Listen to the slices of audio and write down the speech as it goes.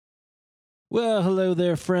Well, hello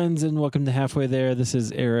there, friends, and welcome to Halfway There. This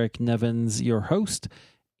is Eric Nevins, your host,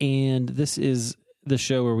 and this is the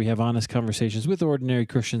show where we have honest conversations with ordinary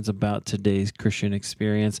Christians about today's Christian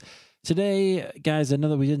experience. Today, guys, I know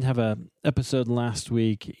that we didn't have an episode last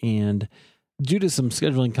week, and due to some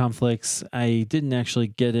scheduling conflicts, I didn't actually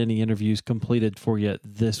get any interviews completed for yet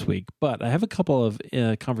this week, but I have a couple of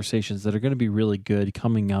conversations that are going to be really good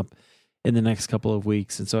coming up in the next couple of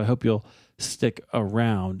weeks, and so I hope you'll stick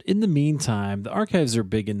around. In the meantime, the archives are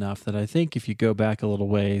big enough that I think if you go back a little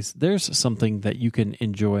ways, there's something that you can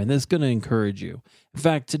enjoy, and that's going to encourage you. In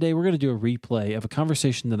fact, today we're going to do a replay of a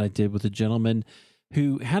conversation that I did with a gentleman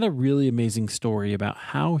who had a really amazing story about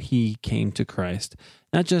how he came to Christ.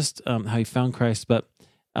 Not just how he found Christ, but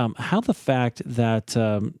how the fact that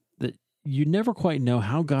that you never quite know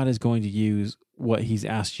how God is going to use what he's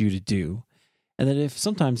asked you to do. And that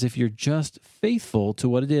if you're just faithful to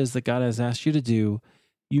what it is that God has asked you to do,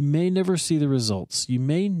 you may never see the results. You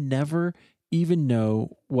may never even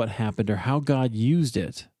know what happened or how God used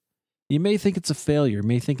it. You may think it's a failure, you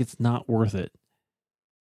may think it's not worth it.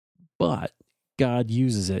 But God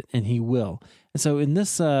uses it, and he will. And so in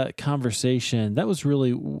this conversation, that was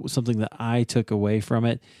really something that I took away from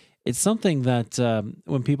it. It's something that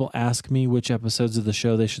when people ask me which episodes of the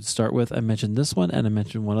show they should start with, I mentioned this one and I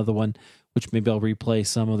mentioned one other one, which maybe I'll replay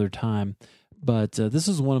some other time. But this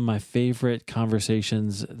is one of my favorite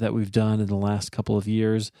conversations that we've done in the last couple of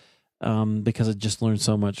years because I just learned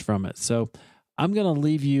so much from it. So I'm going to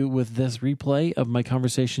leave you with this replay of my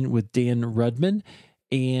conversation with Dan Rudman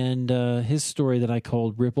and his story that I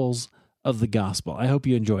called Ripples of the Gospel. I hope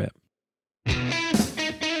you enjoy it.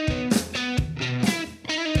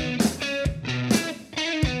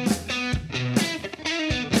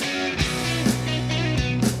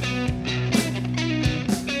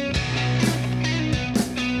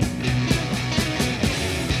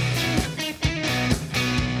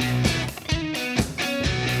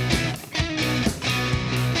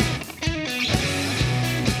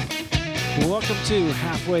 Welcome to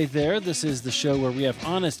Halfway There. This is the show where we have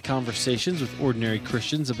honest conversations with ordinary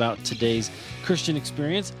Christians about today's Christian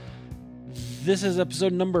experience. This is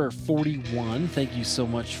episode number 41. Thank you so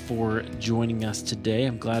much for joining us today.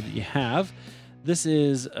 I'm glad that you have. This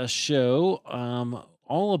is a show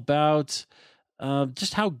all about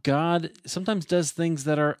just how God sometimes does things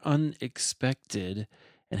that are unexpected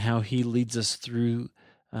and how he leads us through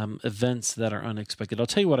events that are unexpected. I'll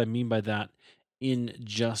tell you what I mean by that in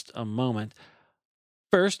just a moment.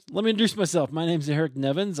 First, let me introduce myself. My name is Eric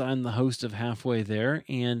Nevins. I'm the host of Halfway There,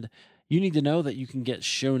 and you need to know that you can get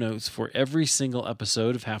show notes for every single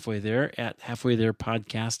episode of Halfway There at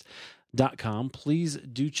halfwaytherepodcast.com. Please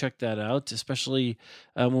do check that out, especially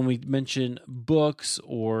when we mention books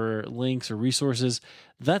or links or resources.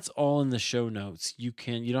 That's all in the show notes. You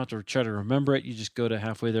don't have to try to remember it. You just go to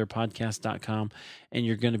halfwaytherepodcast.com and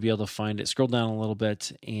you're going to be able to find it. Scroll down a little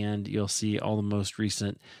bit and you'll see all the most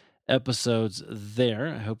recent episodes there.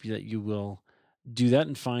 I hope that you will do that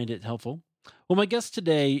and find it helpful. Well, my guest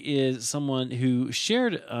today is someone who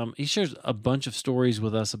shares a bunch of stories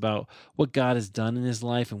with us about what God has done in his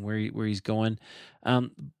life and where he's going.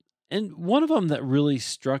 And one of them that really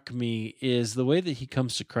struck me is the way that he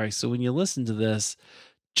comes to Christ. So when you listen to this,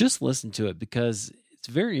 just listen to it because it's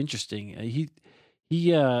very interesting. He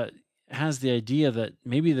has the idea that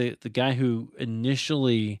maybe the guy who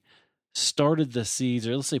initially started the seeds,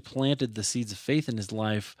 or let's say planted the seeds of faith in his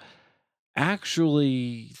life,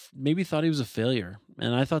 actually maybe thought he was a failure.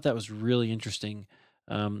 And I thought that was really interesting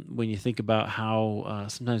when you think about how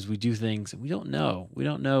sometimes we do things and we don't know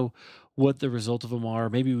what the result of them are.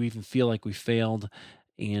 Maybe we even feel like we failed.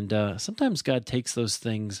 And sometimes God takes those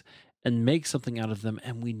things and makes something out of them,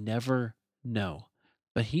 and we never know.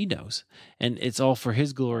 But he knows. And it's all for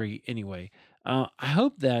his glory anyway. I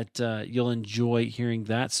hope that you'll enjoy hearing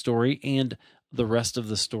that story and the rest of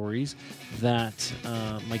the stories that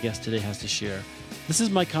my guest today has to share. This is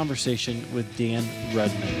my conversation with Dan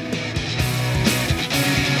Rudman.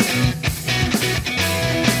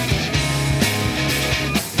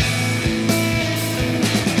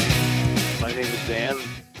 My name is Dan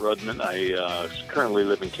Rudman. I currently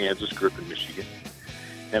live in Kansas, grew up in Michigan,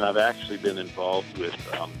 and I've actually been involved with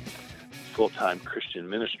full-time Christian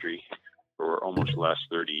ministry for almost the last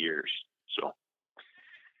 30 years. So,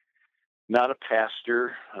 not a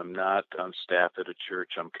pastor. I'm not on staff at a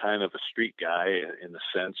church. I'm kind of a street guy in the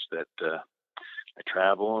sense that I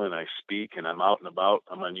travel and I speak and I'm out and about.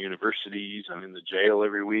 I'm on universities. I'm in the jail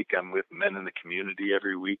every week. I'm with men in the community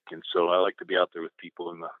every week. And so I like to be out there with people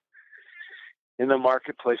in the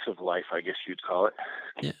marketplace of life, I guess you'd call it.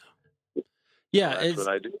 Yeah. Yeah, that's what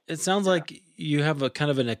I do. it sounds Yeah. like you have a kind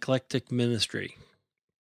of an eclectic ministry.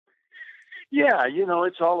 Yeah,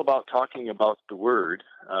 it's all about talking about the word.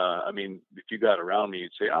 I mean, if you got around me,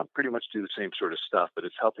 you'd say, I pretty much do the same sort of stuff, but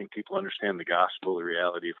it's helping people understand the gospel, the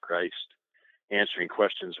reality of Christ, answering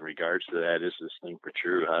questions in regards to that. Is this thing for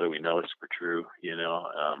true? How do we know it's for true?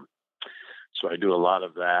 So I do a lot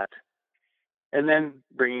of that. And then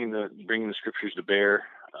bringing the scriptures to bear,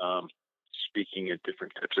 speaking at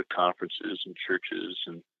different types of conferences and churches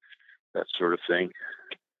and that sort of thing.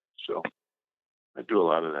 So I do a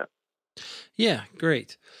lot of that. Yeah,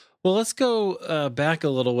 great. Well, let's go back a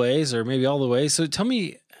little ways, or maybe all the way. So tell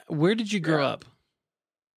me, where did you grow up?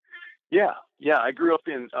 Yeah. I grew up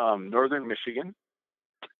in northern Michigan.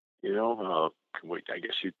 I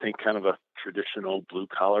guess you'd think kind of a traditional blue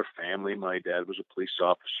collar family. My dad was a police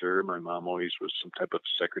officer. My mom always was some type of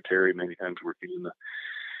secretary, many times working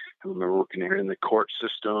I remember working here in the court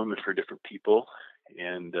system and for different people.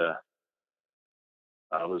 And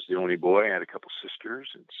I was the only boy. I had a couple sisters.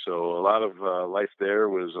 And so a lot of life there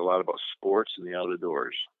was a lot about sports and the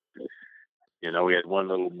outdoors. We had one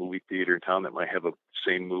little movie theater in town that might have a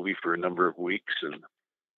same movie for a number of weeks. And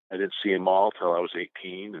I didn't see them all till I was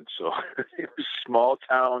 18. And so it was small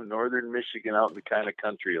town, northern Michigan, out in the kind of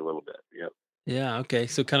country a little bit. Yep. Yeah, okay.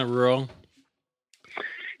 So kind of rural.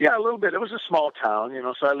 Yeah, a little bit. It was a small town,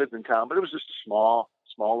 so I lived in town, but it was just a small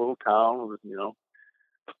little town with,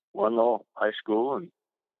 one little high school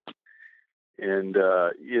and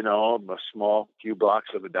a small few blocks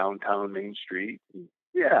of a downtown main street. And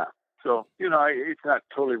yeah. So, it's not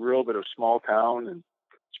totally rural, but a small town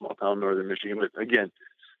northern Michigan. But again,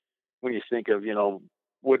 when you think of,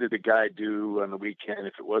 what did the guy do on the weekend?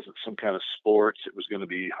 If it wasn't some kind of sports, it was going to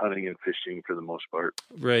be hunting and fishing for the most part.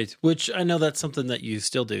 Right. Which I know that's something that you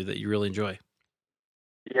still do, that you really enjoy.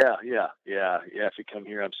 Yeah. If you come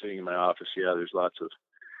here, I'm sitting in my office. Yeah, there's lots of,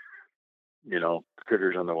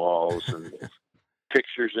 critters on the walls and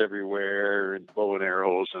pictures everywhere and bow and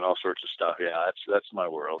arrows and all sorts of stuff. Yeah, that's my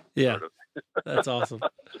world. Yeah, sort of. that's awesome.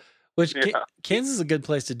 Which Kansas is a good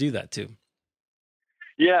place to do that too.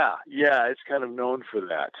 Yeah, it's kind of known for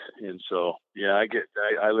that. And so, yeah,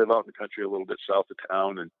 I live out in the country a little bit south of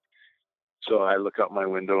town, and so I look out my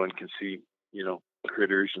window and can see,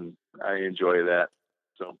 critters, and I enjoy that.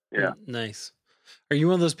 So, yeah. Nice. Are you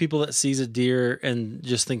one of those people that sees a deer and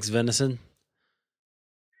just thinks venison?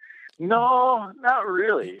 No, not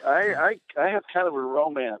really. I have kind of a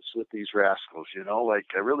romance with these rascals, like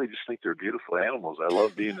I really just think they're beautiful animals. I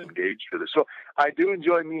love being engaged with it. So I do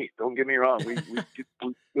enjoy meat. Don't get me wrong.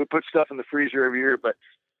 We put stuff in the freezer every year, but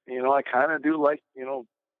I kind of do like,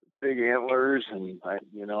 big antlers, and I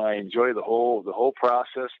enjoy the whole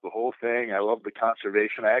process, the whole thing. I love the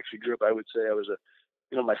conservation. I actually grew up, I would say I was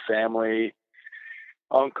my family,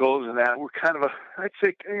 uncles and that were kind of I'd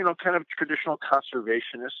say, kind of traditional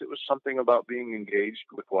conservationists. It was something about being engaged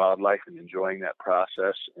with wildlife and enjoying that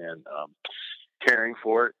process and caring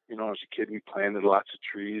for it. As a kid, we planted lots of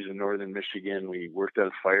trees in northern Michigan. We worked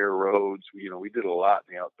on fire roads. We did a lot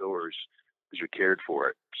in the outdoors because we cared for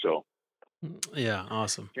it. So, yeah,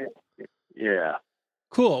 awesome. Yeah.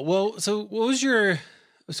 Cool. Well, so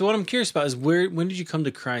what I'm curious about is when did you come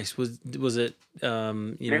to Christ? Was it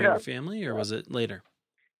your family, or was it later?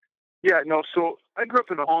 Yeah, no, so I grew up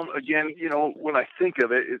in a home, again, when I think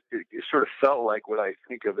of it, it sort of felt like what I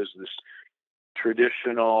think of as this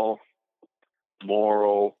traditional,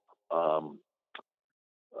 moral,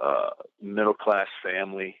 middle-class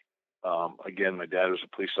family. Again, my dad was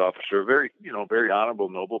a police officer, very, very honorable,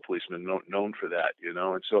 noble policeman, known for that,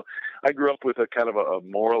 and so I grew up with a kind of a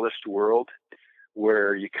moralist world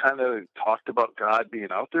where you kind of talked about God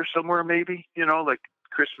being out there somewhere, maybe, like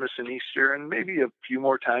Christmas and Easter, and maybe a few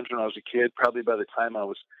more times when I was a kid. Probably by the time I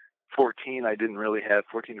was 14, 14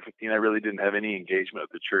 or 15, I really didn't have any engagement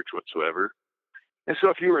with the church whatsoever. And so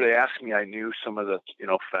if you were to ask me, I knew some of the,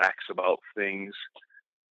 facts about things,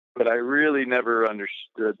 but I really never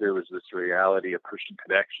understood there was this reality a person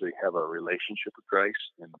could actually have a relationship with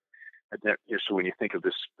Christ. And so when you think of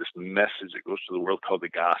this message that goes to the world called the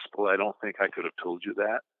gospel, I don't think I could have told you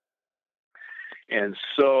that. And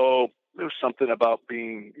so there was something about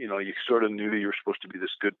being, you sort of knew you were supposed to be this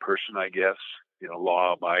good person, I guess,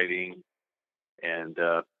 law abiding. And,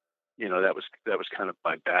 that was kind of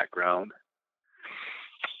my background.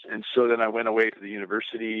 And so then I went away to the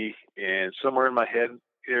university, and somewhere in my head,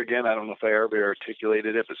 here again, I don't know if I ever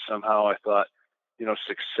articulated it, but somehow I thought,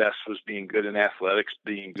 success was being good in athletics,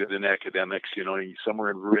 being good in academics,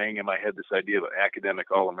 somewhere rang in my head this idea of an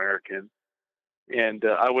academic All-American. And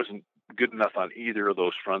I wasn't good enough on either of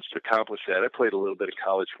those fronts to accomplish that. I played a little bit of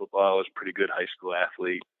college football. I was a pretty good high school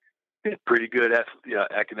athlete. did pretty good at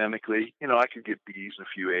academically. I could get B's and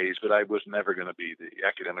a few A's, but I was never going to be the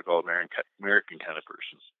academic All-American kind of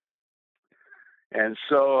person. And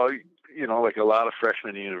so, like a lot of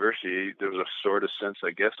freshmen in university, there was a sort of sense,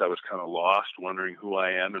 I guess, I was kind of lost, wondering who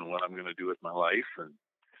I am and what I'm going to do with my life and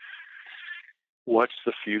what's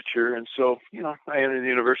the future. And so, I entered the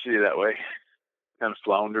university that way, kind of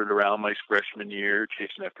floundered around my freshman year,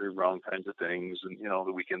 chasing after wrong kinds of things and,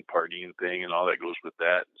 the weekend partying thing and all that goes with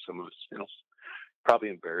that. Some of it's, probably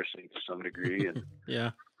embarrassing to some degree. And,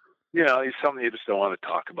 yeah. It's something you just don't want to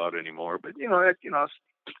talk about anymore. But,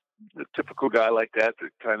 the typical guy like that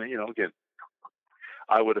kind of, again,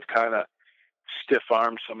 I would have kind of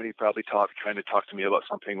stiff-armed somebody probably trying to talk to me about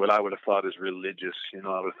something what I would have thought is religious. I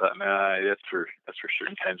would have thought, nah, that's for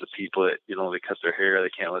certain kinds of people that, they cut their hair, they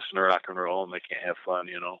can't listen to rock and roll, and they can't have fun,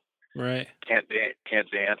 Right. Can't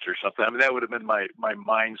dance or something. I mean, that would have been my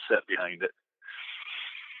mindset behind it.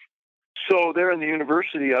 So there in the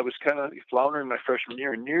university, I was kind of floundering my freshman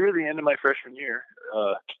year. And near the end of my freshman year,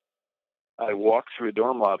 I walked through a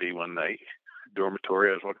dorm lobby one night, dormitory.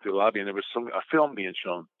 I was walking through the lobby, and there was a film being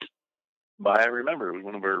shown. I remember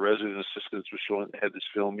one of our resident assistants was had this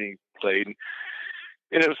film being played, and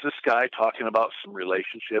it was this guy talking about some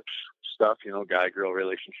relationships stuff, guy-girl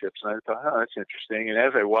relationships. And I thought, oh, that's interesting. And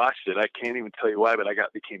as I watched it, I can't even tell you why, but I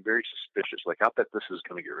became very suspicious. Like, I'll bet this is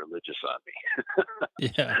going to get religious on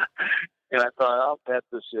me. Yeah. And I thought, I'll bet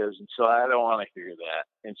this is. And so I don't want to hear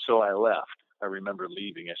that. And so I left. I remember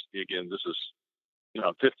leaving. Again, this is,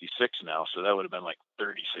 I'm 56 now, so that would have been like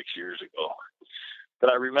 36 years ago.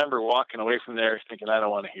 But I remember walking away from there thinking, I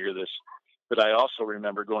don't want to hear this. But I also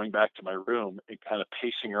remember going back to my room and kind of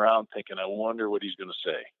pacing around thinking, I wonder what he's going to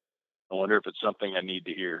say. I wonder if it's something I need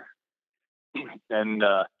to hear. And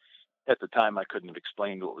at the time, I couldn't have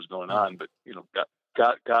explained what was going on, but,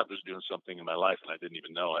 God was doing something in my life and I didn't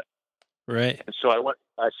even know it. Right. And so I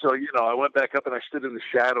went back up and I stood in the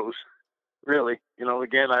shadows. Really,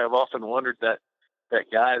 again, I have often wondered that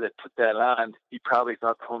guy that put that on, he probably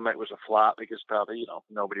thought the whole night was a flop because probably,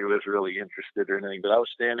 nobody was really interested or anything. But I was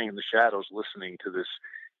standing in the shadows listening to this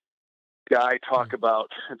guy talk about,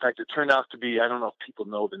 in fact, it turned out to be, I don't know if people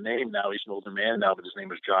know the name now, he's an older man now, but his name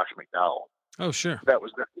was Josh McDowell. Oh, sure. That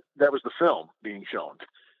was the film being shown.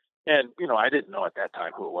 And, I didn't know at that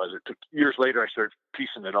time who it was. It took years later, I started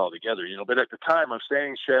piecing it all together, but at the time I'm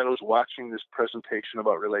standing in shadows watching this presentation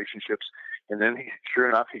about relationships. And then sure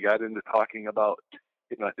enough, he got into talking about,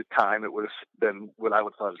 at the time it would have been what I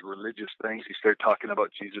would thought as religious things. He started talking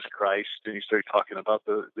about Jesus Christ and he started talking about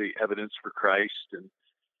the evidence for Christ. And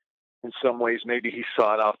in some ways, maybe he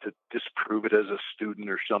sought out to disprove it as a student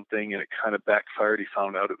or something. And it kind of backfired. He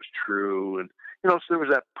found out it was true. And, so there was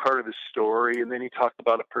that part of his story. And then he talked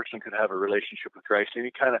about a person could have a relationship with Christ. And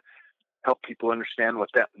he kind of helped people understand what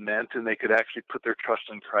that meant. And they could actually put their trust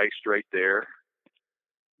in Christ right there,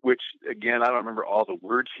 which, again, I don't remember all the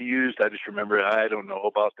words he used. I just remember, I don't know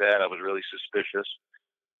about that. I was really suspicious.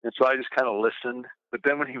 And so I just kind of listened. But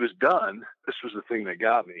then when he was done, this was the thing that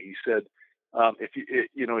got me. He said,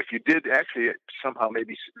 if you did actually somehow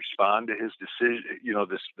maybe respond to his decision,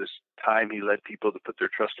 this time he led people to put their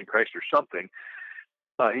trust in Christ or something,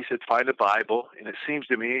 he said, find a Bible. And it seems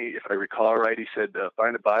to me, if I recall right, he said,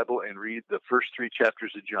 find a Bible and read the first 3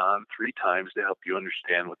 chapters of John 3 times to help you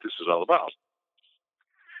understand what this is all about.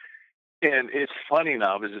 And it's funny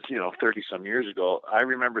now because it's, 30 some years ago. I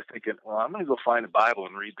remember thinking, well, I'm going to go find a Bible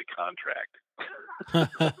and read the contract.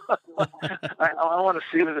 I want to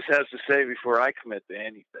see what this has to say before I commit to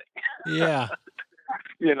anything. Yeah.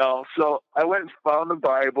 So I went and found the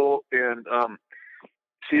Bible and,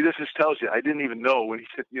 see, this just tells you, I didn't even know when he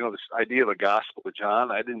said, this idea of a Gospel of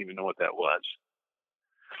John, I didn't even know what that was.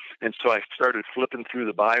 And so I started flipping through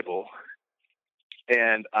the Bible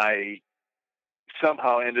and I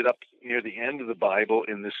somehow ended up near the end of the Bible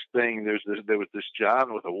in this thing. There was this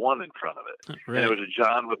John with a 1 in front of it. Right. And there was a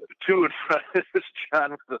John with a 2 in front of it. This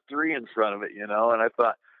John with a 3 in front of it, and I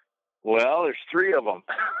thought, well, there's 3 of them.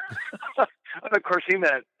 And of course he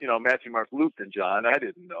meant, Matthew, Mark, Luke, and John. I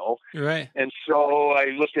didn't know. Right. And so I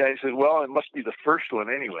looked at it and said, well, it must be the first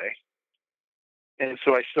one anyway. And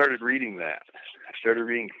so I started reading that. I started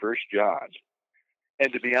reading 1 John.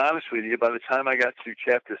 And to be honest with you, by the time I got through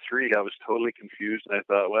chapter 3, I was totally confused. And I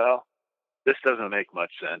thought, well, this doesn't make much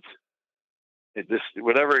sense.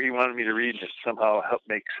 Whatever he wanted me to read just somehow helped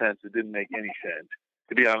make sense. It didn't make any sense.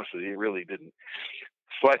 To be honest with you, it really didn't.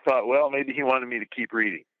 So I thought, well, maybe he wanted me to keep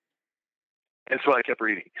reading. And so I kept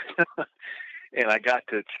reading. And I got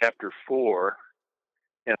to chapter 4,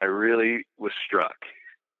 and I really was struck.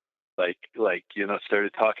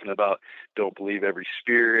 Started talking about don't believe every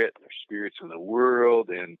spirit. There's spirits in the world,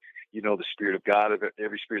 and the Spirit of God,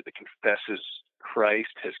 every spirit that confesses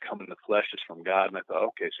Christ has come in the flesh is from God. And I thought,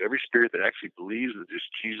 okay, so every spirit that actually believes that just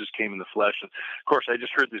Jesus came in the flesh. And of course, I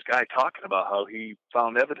just heard this guy talking about how he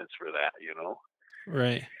found evidence for that.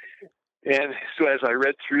 Right. And so as I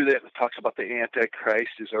read through that, it talks about the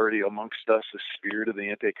Antichrist is already amongst us, the spirit of the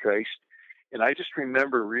Antichrist. And I just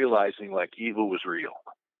remember realizing like evil was real.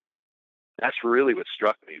 That's really what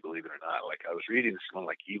struck me, believe it or not. Like I was reading this going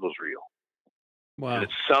like evil's real. Wow. And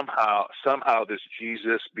it's somehow this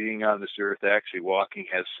Jesus being on this earth, actually walking,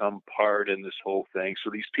 has some part in this whole thing.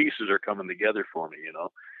 So these pieces are coming together for me.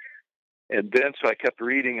 And then so I kept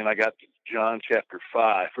reading, and I got John chapter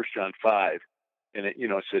 5, 1 John 5, and it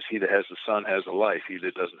says, "He that has the Son has a life. He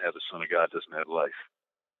that doesn't have the Son of God doesn't have life."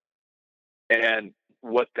 And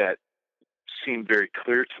what that seemed very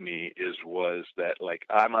clear to me was that like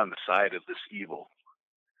I'm on the side of this evil,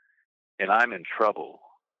 and I'm in trouble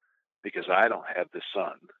because I don't have the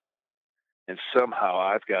Son. And somehow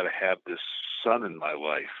I've got to have this Son in my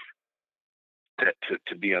life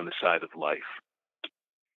to be on the side of life.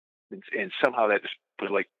 And somehow that just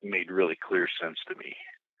made really clear sense to me.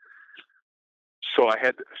 So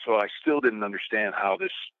I still didn't understand how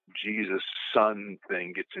this Jesus Son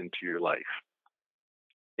thing gets into your life.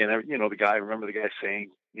 And remember the guy saying,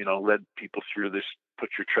 led people through this, put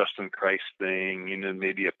your trust in Christ thing,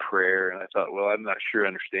 maybe a prayer. And I thought, well, I'm not sure I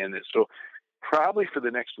understand this. So probably for the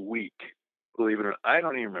next week, believe it or not, I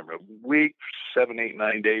don't even remember, a week, 7, 8,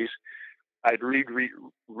 9 days, I'd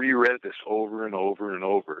reread this over and over and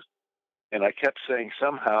over. And I kept saying,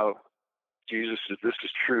 somehow, Jesus, if this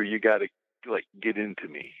is true, you got to get into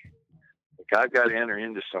me. Like, I've got to enter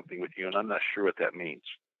into something with you, and I'm not sure what that means.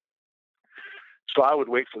 So I would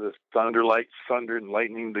wait for the thunder and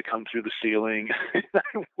lightning to come through the ceiling. I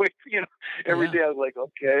would wait, every day I was like,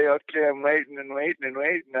 okay, I'm waiting and waiting and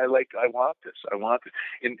waiting. I want this.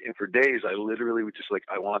 And for days I literally would just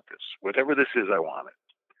I want this. Whatever this is, I want it.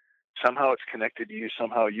 Somehow it's connected to you.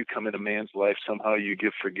 Somehow you come into man's life. Somehow you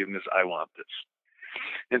give forgiveness. I want this.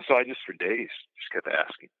 And so I just for days just kept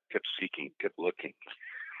asking, kept seeking, kept looking.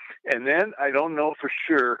 And then I don't know for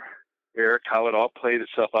sure, Eric, how it all played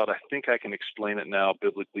itself out. I think I can explain it now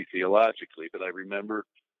biblically, theologically, but I remember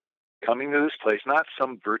coming to this place, not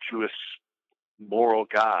some virtuous, moral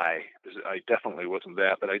guy. I definitely wasn't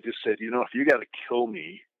that, but I just said, if you got to kill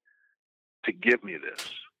me to give me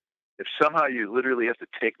this, if somehow you literally have to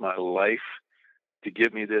take my life to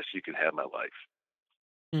give me this, you can have my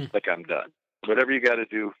life. Like I'm done. Whatever you got to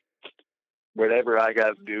do, whatever I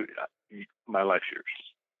got to do, my life's yours.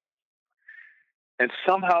 And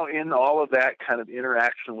somehow in all of that kind of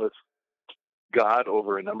interaction with God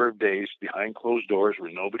over a number of days behind closed doors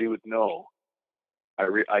where nobody would know,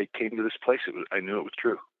 I came to this place. I knew it was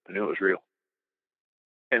true. I knew it was real.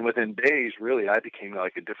 And within days, really, I became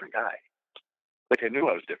like a different guy. Like I knew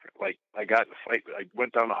I was different. Like I got in a fight. I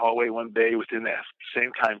went down the hallway one day within that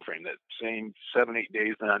same time frame, that same 7, 8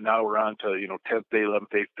 days. And now we're on to 10th day, 11th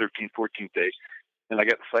day, 13th, 14th day. And I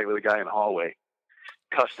got in a fight with a guy in the hallway,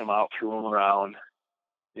 cussed him out, threw him around,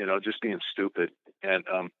 just being stupid. And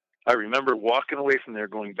I remember walking away from there,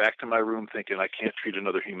 going back to my room, thinking I can't treat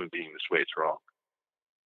another human being this way. It's wrong.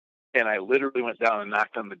 And I literally went down and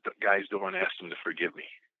knocked on the guy's door and asked him to forgive me.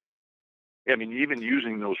 I mean, even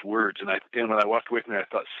using those words, and when I walked away from there, I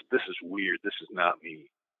thought, this is weird. This is not me.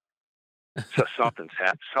 So something's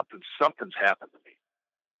happened. Something's happened to me.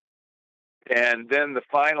 And then the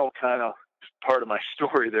final kind of part of my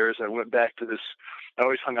story there is I went back to this. I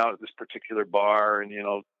always hung out at this particular bar and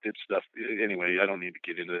did stuff. Anyway, I don't need to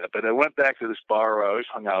get into that. But I went back to this bar where I always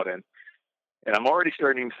hung out in, and I'm already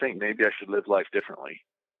starting to think maybe I should live life differently.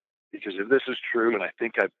 Because if this is true, and I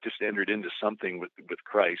think I've just entered into something with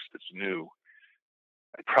Christ that's new,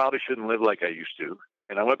 I probably shouldn't live like I used to.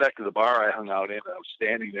 And I went back to the bar I hung out in, and I was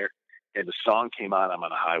standing there, and the song came on, I'm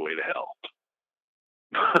on a highway to hell.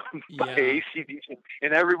 By AC/DC.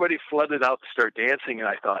 And everybody flooded out to start dancing, and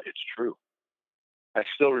I thought, it's true. I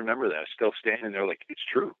still remember that. I was still standing there like, it's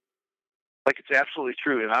true. Like, it's absolutely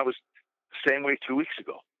true. And I was the same way 2 weeks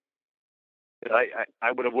ago.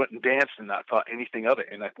 I would have went and danced and not thought anything of it.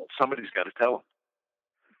 And I thought, somebody's got to tell them.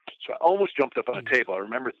 So I almost jumped up on a table. I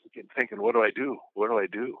remember thinking, what do I do? What do I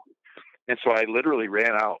do? And so I literally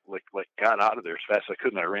ran out, got out of there as fast as I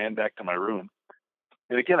could. And I ran back to my room.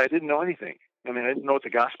 And again, I didn't know anything. I mean, I didn't know what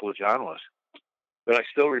the Gospel of John was. But I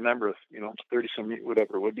still remember, 30-some,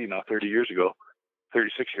 whatever it would be now,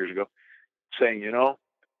 36 years ago, saying,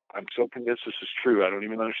 I'm so convinced this is true. I don't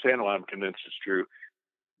even understand why I'm convinced it's true.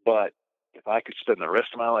 But if I could spend the rest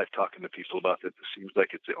of my life talking to people about that, it seems like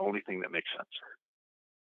it's the only thing that makes sense.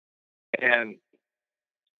 And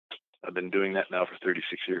I've been doing that now for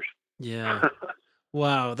 36 years. Yeah.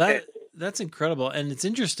 Wow. That's incredible. And it's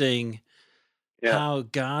interesting how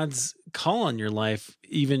God's call on your life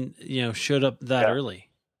even, showed up that early.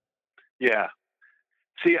 Yeah.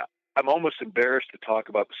 See, I'm almost embarrassed to talk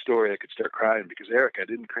about the story. I could start crying because, Eric, I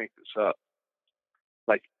didn't crank this up.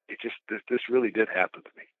 Like, this really did happen to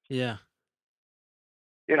me. Yeah.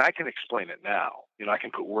 I can explain it now. I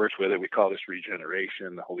can put words with it. We call this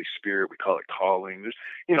regeneration, the Holy Spirit. We call it calling.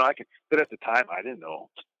 But at the time, I didn't know.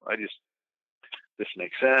 This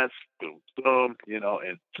makes sense. Boom, boom,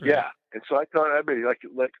 and right. And so I thought I'd be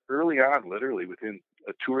like early on, literally within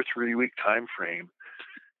a 2 or 3 week time frame,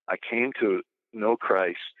 I came to know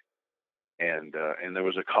Christ, and there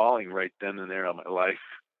was a calling right then and there on my life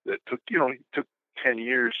that took 10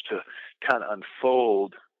 years to kind of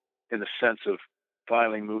unfold, in the sense of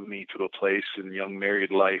finally moved me to a place in young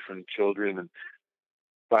married life and children, and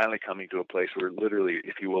finally coming to a place where literally,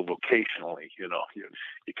 if you will, vocationally, you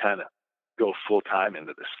kind of go full time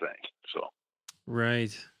into this thing. So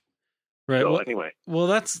right. So well, anyway,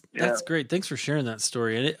 that's great. Thanks for sharing that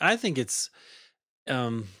story. And I think it's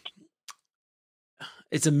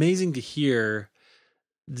amazing to hear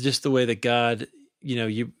just the way that God,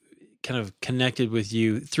 you kind of connected with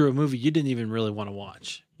you through a movie you didn't even really want to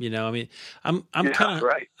watch. I mean, I'm kind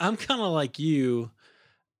of like you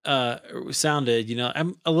sounded.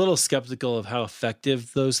 I'm a little skeptical of how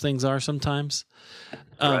effective those things are sometimes.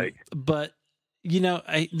 Right. But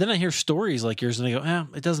I hear stories like yours, and I go,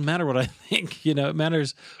 it doesn't matter what I think. It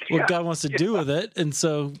matters what God wants to do with it. And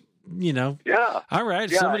so, all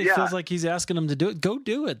right, if somebody feels like He's asking them to do it, go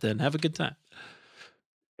do it. Then have a good time.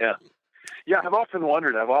 Yeah. I've often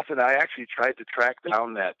wondered. I actually tried to track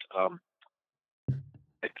down that.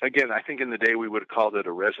 Again, I think in the day we would have called it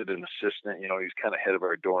a resident assistant. He's kind of head of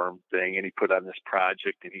our dorm thing, and he put on this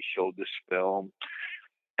project and he showed this film.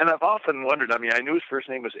 And I've often wondered, I knew his first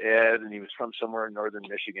name was Ed and he was from somewhere in northern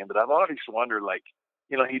Michigan, but I've always wondered,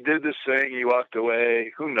 he did this thing, he walked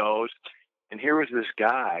away, who knows? And here was this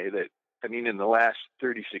guy that, in the last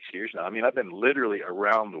 36 years now, I've been literally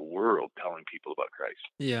around the world telling people about Christ.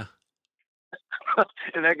 Yeah.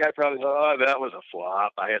 And that guy probably thought, that was a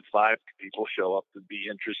flop. I had 5 people show up to be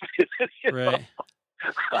interested. Right.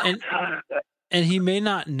 And he may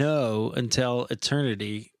not know until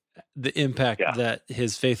eternity the impact that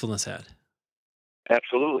his faithfulness had.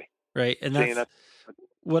 Absolutely. Right. And that's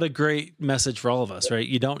what a great message for all of us, right?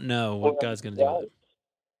 You don't know what God's going to do with it.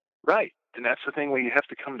 Right. And that's the thing we have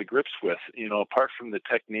to come to grips with, apart from the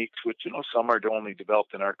techniques, which, some are only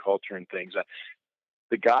developed in our culture and things.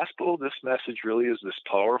 The gospel, this message really is this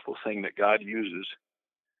powerful thing that God uses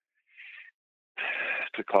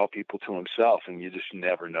to call people to Himself, and you just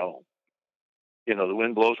never know. The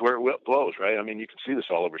wind blows where it blows, right? You can see this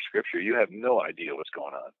all over Scripture. You have no idea what's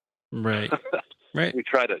going on. Right. Right. We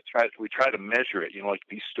try to measure it. Like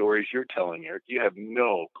these stories you're telling, Eric, you have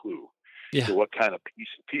no clue to what kind of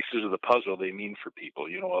pieces of the puzzle they mean for people.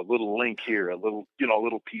 A little link here, a little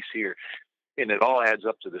piece here. And it all adds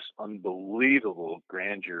up to this unbelievable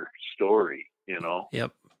grandeur story,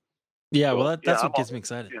 Yep. Yeah, well, that's what gets me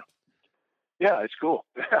excited. Yeah, it's cool.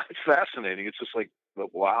 It's fascinating. It's just like,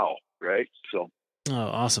 wow, right? So. Oh,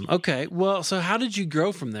 awesome. Okay, well, so how did you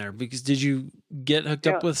grow from there? Because did you get hooked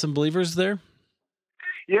up with some believers there?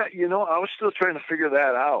 Yeah, I was still trying to figure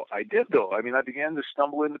that out. I did, though. I began to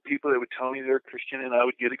stumble into people that would tell me they're Christian, and I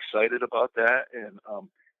would get excited about that. And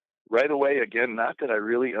right away, again, not that I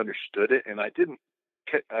really understood it, and I didn't.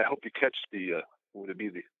 I hope you catch the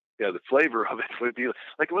flavor of it. Would be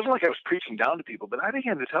like, it wasn't like I was preaching down to people, but I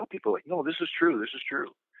began to tell people, like, no, this is true. This is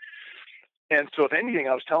true. And so, if anything,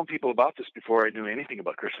 I was telling people about this before I knew anything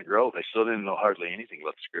about Christian growth. I still didn't know hardly anything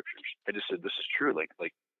about the Scriptures. I just said, this is true.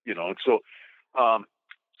 And so,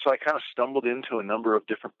 so I kind of stumbled into a number of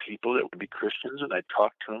different people that would be Christians, and I'd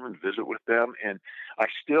talk to them and visit with them. And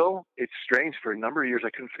it's strange, for a number of years, I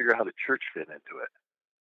couldn't figure out how the church fit into it.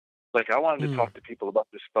 I wanted to talk to people about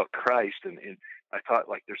Christ, and I thought,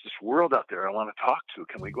 there's this world out there I want to talk to.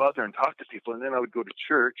 Can we go out there and talk to people? And then I would go to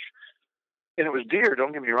church, and it was dear.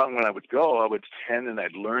 Don't get me wrong. When I would go, I would attend, and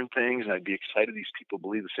I'd learn things, and I'd be excited these people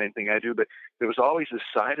believe the same thing I do. But there was always this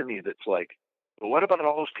side of me that's like, well, what about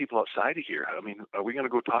all those people outside of here? Are we going to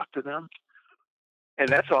go talk to them? And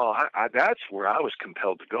that's all. That's where I was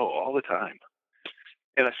compelled to go all the time.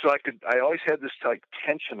 And so I always had this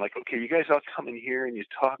tension, okay, you guys all come in here and you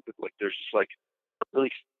talk, but there's just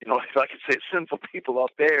really, if I could say, sinful people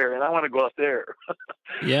out there, and I want to go out there.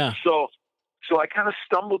 Yeah. So So I kind of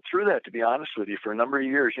stumbled through that, to be honest with you, for a number of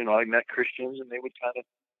years. I met Christians, and they would kind of,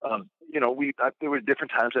 there were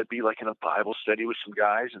different times I'd be like in a Bible study with some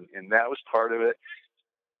guys, and that was part of it.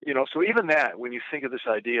 So even that, when you think of this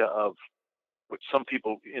idea of what some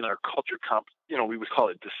people in our culture, we would call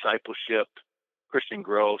it discipleship, Christian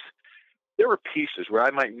growth. There were pieces where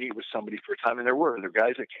I might meet with somebody for a time, and there were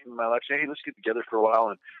guys that came in my life saying, hey, let's get together for a while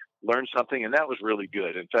and learn something, and that was really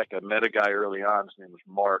good. In fact, I met a guy early on. His name was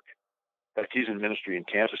Mark. In fact, he's in ministry, in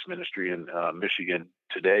campus ministry in Michigan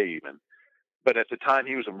today even. But at the time,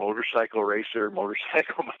 he was a motorcycle racer,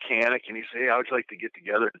 motorcycle mechanic, and he said, hey, I would like to get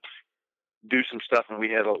together and do some stuff. And we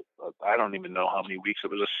had I don't even know how many weeks. It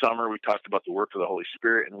was a summer. We talked about the work of the Holy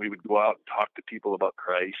Spirit, and we would go out and talk to people about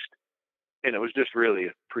Christ. And it was just really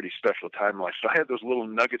a pretty special time in life. So I had those little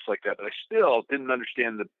nuggets like that, but I still didn't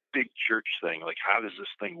understand the big church thing. Like, how does this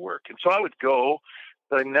thing work? And so I would go,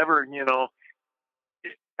 but I never,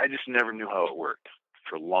 I just never knew how it worked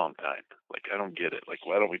for a long time. Like, I don't get it. Like,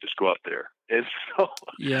 why don't we just go out there? And so,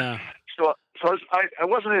 yeah. So I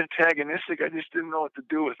wasn't antagonistic. I just didn't know what to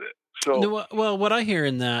do with it. So, no, well, what I hear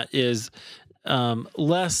in that is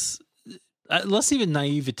less even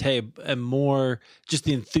naivete and more just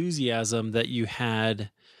the enthusiasm that you had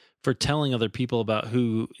for telling other people about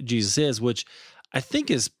who Jesus is, which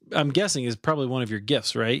I'm guessing is probably one of your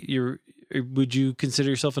gifts, right? Would you consider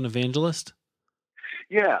yourself an evangelist?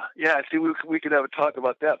 Yeah. See, we could have a talk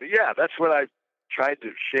about that, but yeah, that's what I tried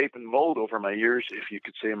to shape and mold over my years, if you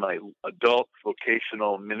could say, my adult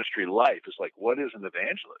vocational ministry life. Is like, what is an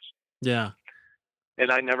evangelist? Yeah.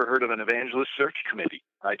 And I never heard of an evangelist search committee.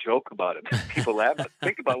 I joke about it. People laugh, but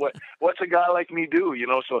think about what's a guy like me do,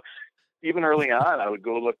 So even early on, I would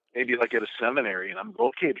go look maybe like at a seminary, and I'm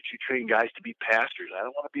okay, but you train guys to be pastors. I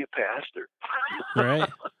don't want to be a pastor. Right.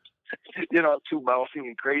 I'm too mouthy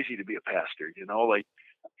and crazy to be a pastor.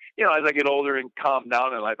 As I get older and calm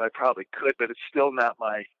down in life, I probably could, but it's still not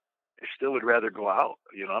I still would rather go out.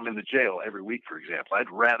 I'm in the jail every week, for example. I'd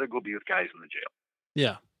rather go be with guys in the jail.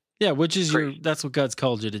 Yeah. Yeah. Which is that's what God's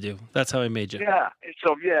called you to do. That's how He made you. Yeah.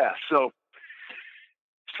 So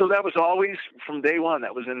that was always from day one,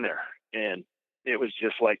 that was in there. And it was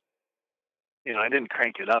just like, I didn't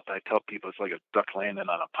crank it up. I tell people it's like a duck landing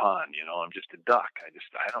on a pond. I'm just a duck.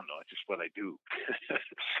 I don't know. It's just what I do.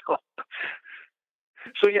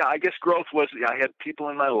 So yeah, I guess growth was, I had people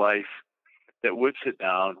in my life that would sit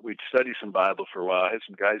down. We'd study some Bible for a while. I had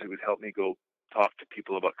some guys that would help me go talk to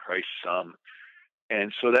people about Christ some.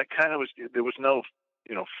 And so that kind of was, there was no,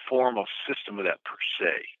 formal system of that per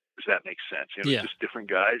se. Does that make sense? Yeah. Just different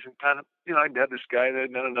guys, and kind of, I'd have this guy,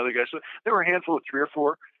 and then another guy. So there were a handful of 3 or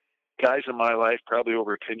 4 guys in my life, probably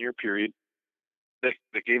over a 10-year period, that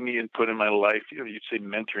gave me input in my life. You'd say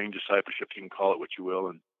mentoring, discipleship, you can call it what you will.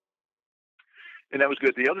 And that was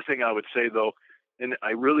good. The other thing I would say, though, and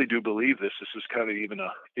I really do believe this is kind of even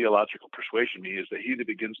a theological persuasion to me, is that he that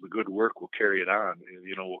begins the good work will carry it on,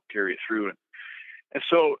 will carry it through. And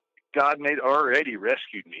so God already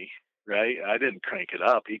rescued me, right? I didn't crank it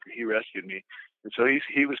up. He rescued me. And so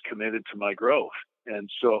he was committed to my growth. And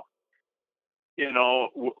so,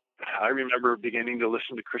 I remember beginning to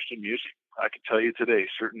listen to Christian music. I can tell you today,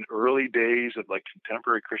 certain early days of like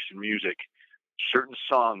contemporary Christian music, certain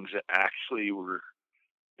songs that actually were,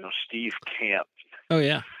 Steve Camp. Oh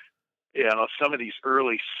yeah. Some of these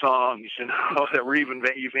early songs, that were even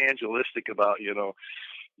evangelistic about, I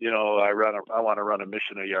want to run a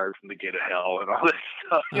mission a yard from the gate of hell and all this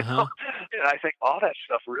stuff. And I think all that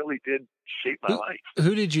stuff really did shape my life.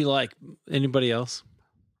 Who did you like? Anybody else?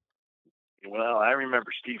 Well, I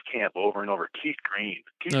remember Steve Camp over and over. Keith Green.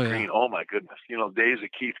 Green, oh my goodness. Days of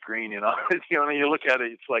Keith Green, when you look at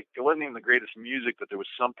it, it's like, it wasn't even the greatest music, but there was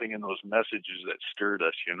something in those messages that stirred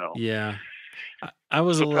us, Yeah. I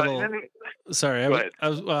was sorry.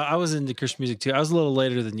 I was into Christian music too. I was a little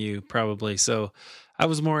later than you probably. So I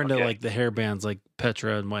was more into like the hair bands like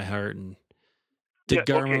Petra and Whiteheart and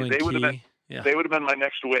DeGarmo and Key. Yeah. They would have been my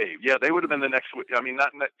next wave. Yeah, they would have been the next wave. I mean,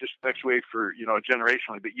 not just next wave for,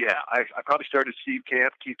 generationally, but yeah, I probably started Steve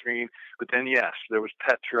Camp, Keith Green, but then yes, there was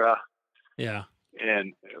Petra. Yeah.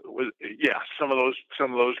 And some of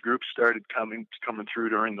those groups started coming through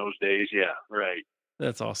during those days. Yeah, right.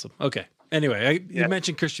 That's awesome. Okay. Anyway, you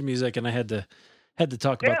mentioned Christian music, and I had to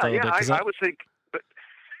talk about that a little bit. I would think, but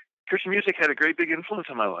Christian music had a great big influence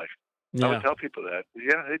on my life. Yeah. I would tell people that.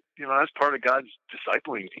 Yeah, that's part of God's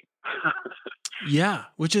discipling me. Yeah,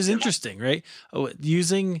 which is interesting, right?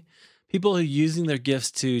 People who using their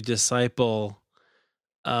gifts to disciple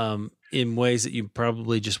in ways that you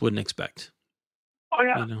probably just wouldn't expect. Oh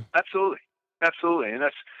yeah, absolutely, and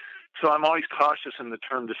so I'm always cautious in the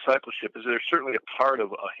term discipleship, is there's certainly a part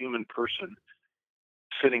of a human person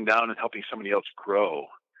sitting down and helping somebody else grow.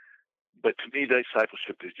 But to me,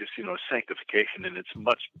 discipleship is just, sanctification, and it's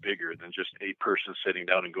much bigger than just a person sitting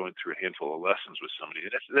down and going through a handful of lessons with somebody.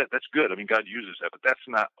 That's good. I mean, God uses that, but that's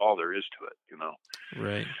not all there is to it.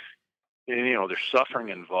 Right. And, there's suffering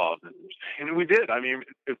involved. And we did. I mean,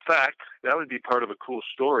 in fact, that would be part of a cool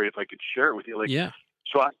story if I could share it with you. Yeah.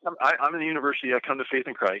 So I'm in the university. I come to faith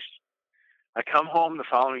in Christ. I come home the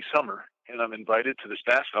following summer, and I'm invited to this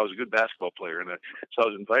basketball. I was a good basketball player, so I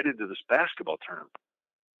was invited to this basketball tournament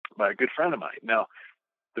by a good friend of mine. Now,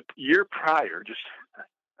 the year prior,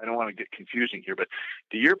 I don't want to get confusing here, but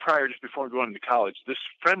the year prior, just before going to college, this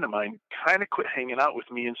friend of mine kind of quit hanging out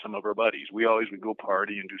with me and some of our buddies. We always would go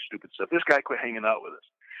party and do stupid stuff. This guy quit hanging out with us.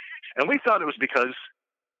 And we thought it was because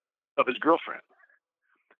of his girlfriend.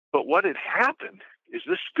 But what had happened is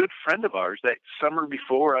this good friend of ours, that summer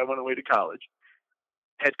before I went away to college,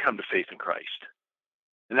 had come to faith in Christ.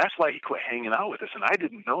 And that's why he quit hanging out with us, and I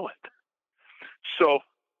didn't know it. So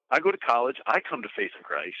I go to college, I come to faith in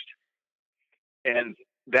Christ, and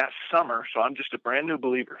that summer, so I'm just a brand new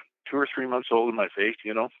believer, 2 or 3 months old in my faith,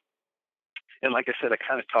 and like I said, I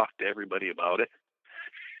kind of talked to everybody about it.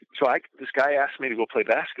 So this guy asked me to go play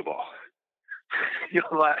basketball. You'll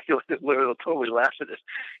totally laugh at this,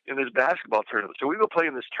 in this basketball tournament. So we go play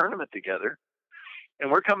in this tournament together,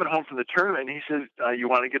 and we're coming home from the tournament, and he says, you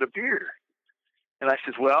want to get a beer? And I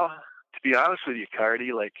said, well, to be honest with you,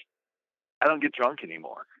 Cardi, I don't get drunk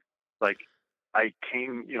anymore. I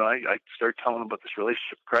came, I started telling him about this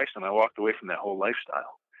relationship with Christ, and I walked away from that whole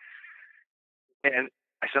lifestyle. And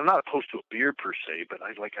I said, I'm not opposed to a beer per se, but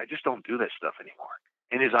I just don't do that stuff anymore.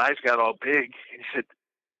 And his eyes got all big, and he said,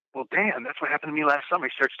 well, Dan, that's what happened to me last summer.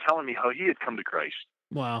 He starts telling me how he had come to Christ.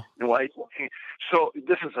 Wow. And why? So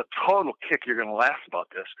this is a total kick. You're going to laugh about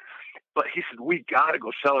this. But he said, we got to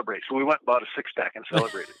go celebrate. So we went and bought a six-pack and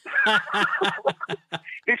celebrated.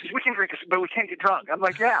 He says, we can drink, but we can't get drunk. I'm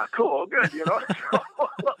like, yeah, cool, good,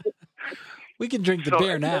 We can drink the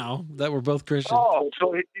beer now that we're both Christians. Oh,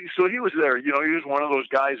 so he was there. He was one of those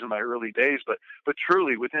guys in my early days. But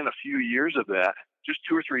truly, within a few years of that, just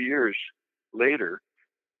 2 or 3 years later,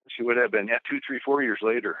 she would have been, 2, 3, 4 years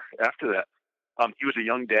later after that. He was a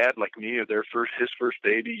young dad like me, his first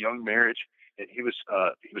baby, young marriage, and he was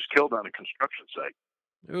killed on a construction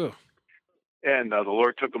site. Ooh. And the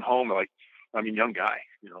Lord took him home, young guy,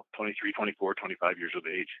 23, 24, 25 years of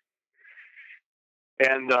age.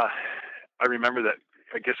 And I remember that,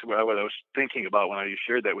 I guess what I was thinking about when I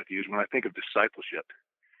shared that with you is when I think of discipleship,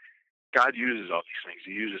 God uses all these things.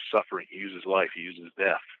 He uses suffering. He uses life. He uses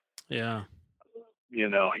death. Yeah. He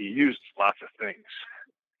used lots of things.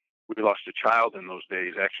 We lost a child in those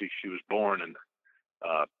days. Actually, she was born and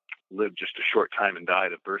lived just a short time and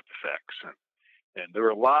died of birth defects. And there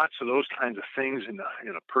were lots of those kinds of things in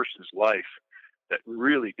a person's life that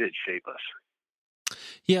really did shape us.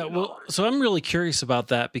 Yeah, well, so I'm really curious about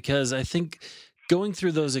that because I think going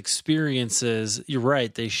through those experiences, you're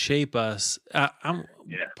right, they shape us.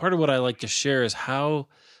 Part of what I like to share is how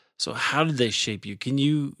did they shape you? Do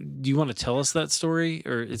you want to tell us that story,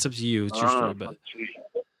 or it's up to you? It's your story, but.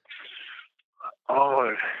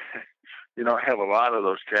 Oh, I have a lot of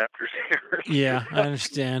those chapters here. Yeah, I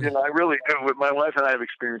understand. I really do. With my wife and I have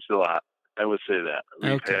experienced a lot. I would say that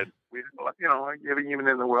even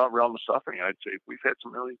in the realm of suffering, I'd say we've had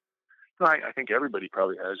some really. I think everybody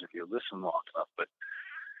probably has if you listen long enough. But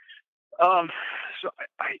so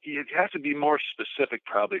it has to be more specific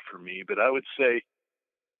probably for me. But I would say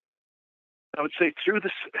through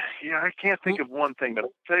this, I can't think of one thing, but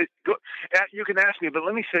you can ask me, but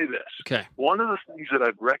let me say this. Okay. One of the things that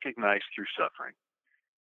I've recognized through suffering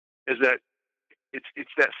is that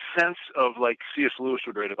it's that sense of, like C.S. Lewis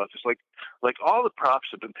would write about this, like all the props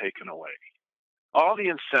have been taken away. All the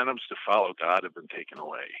incentives to follow God have been taken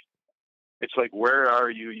away. It's like, where are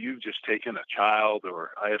you? You've just taken a child, or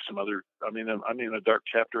I have some other, I'm in a dark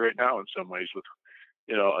chapter right now in some ways with,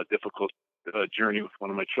 a difficult journey with one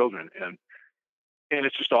of my children. And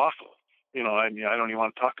it's just awful. I don't even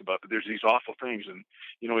want to talk about it, but there's these awful things. And,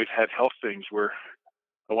 we've had health things where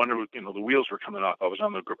I wonder, the wheels were coming off. I was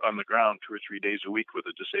on the ground 2 or 3 days a week with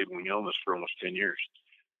a disabling illness for almost 10 years.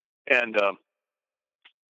 And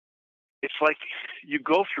it's like you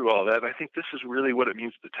go through all that. I think this is really what it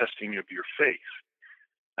means, the testing of your faith.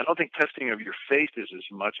 I don't think testing of your faith is as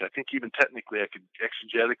much. I think even technically I could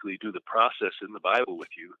exegetically do the process in the Bible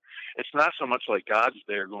with you. It's not so much like God's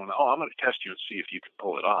there going, I'm going to test you and see if you can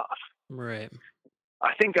pull it off. Right.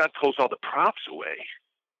 I think God pulls all the props away.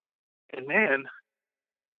 And then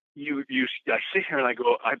I sit here and I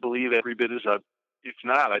go, I believe every bit if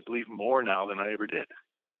not, I believe more now than I ever did.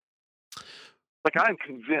 Like, I'm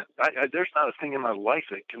convinced. There's not a thing in my life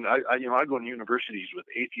that can. I go to universities with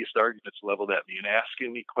atheist arguments leveled at me and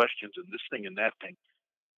asking me questions and this thing and that thing.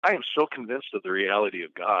 I am so convinced of the reality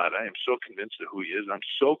of God. I am so convinced of who He is. I'm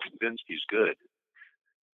so convinced He's good.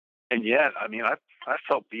 And yet, I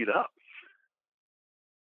felt beat up.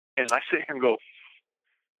 And I sit here and go,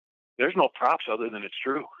 there's no props other than it's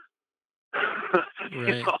true.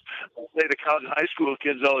 Right. I say to college and high school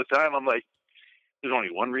kids all the time, I'm like, there's only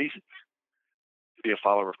one reason to be a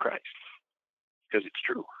follower of Christ, because it's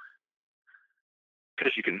true.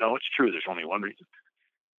 Because you can know it's true. There's only one reason.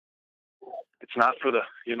 It's not for the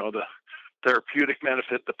therapeutic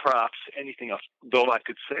benefit, the props, anything else. Though I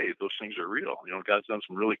could say those things are real. God's done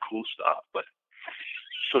some really cool stuff. But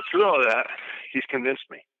so through all of that, He's convinced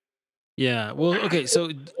me. Yeah. Well, okay.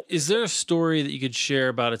 So is there a story that you could share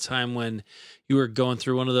about a time when you were going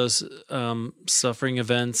through one of those suffering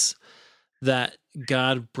events that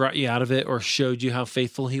God brought you out of it or showed you how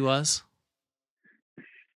faithful He was?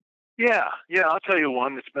 Yeah. I'll tell you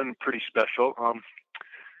one that's been pretty special.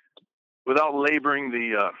 Without laboring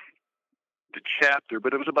the chapter,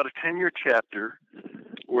 but it was about a 10-year chapter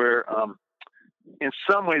where, in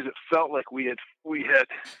some ways, it felt like we had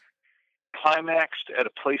climaxed at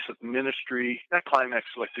a place of ministry. Not climaxed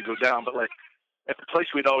like to go down, but like at the place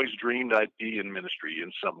we'd always dreamed I'd be in ministry.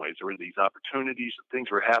 In some ways, there were these opportunities and things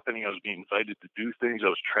were happening. I was being invited to do things. I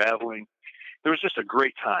was traveling. There was just a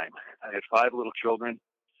great time. I had 5 little children,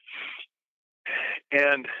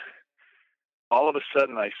 and all of a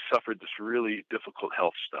sudden, I suffered this really difficult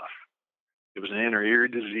health stuff. It was an inner ear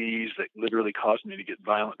disease that literally caused me to get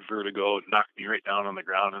violent vertigo. It knocked me right down on the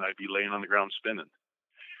ground, and I'd be laying on the ground spinning.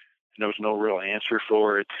 And there was no real answer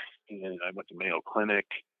for it. And I went to Mayo Clinic.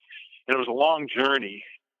 And it was a long journey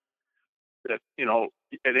that,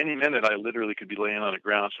 at any minute I literally could be laying on the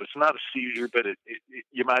ground. So it's not a seizure, but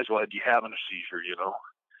you might as well be having a seizure,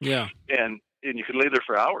 Yeah. And you could lay there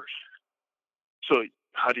for hours. So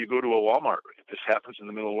how do you go to a Walmart if this happens in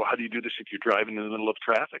the middle of, how do you do this if you're driving in the middle of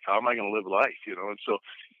traffic? How am I going to live life, And so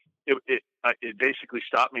it basically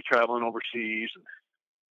stopped me traveling overseas. And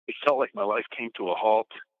it felt like my life came to a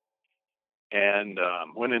halt, and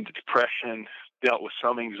went into depression, dealt with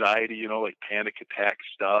some anxiety, like panic attack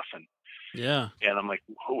stuff. And I'm like,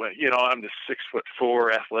 I'm this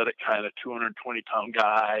 6'4" athletic kind of 220-pound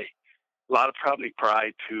guy, a lot of probably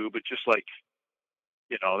pride too, but just like,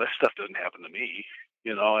 that stuff doesn't happen to me.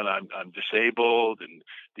 And I'm disabled, and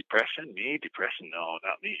depression, no,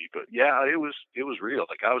 not me. But yeah, it was real.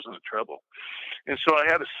 Like, I was in trouble. And so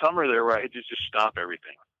I had a summer there where I had to just stop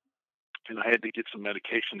everything. And I had to get some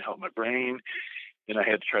medication to help my brain, and I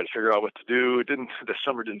had to try to figure out what to do. The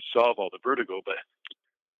summer didn't solve all the vertigo, but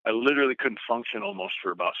I literally couldn't function almost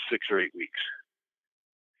for about 6 or 8 weeks.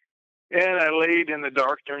 And I laid in the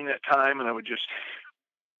dark during that time, and I would just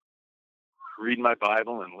read my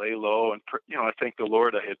Bible and lay low. And, I thank the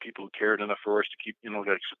Lord I had people who cared enough for us to keep,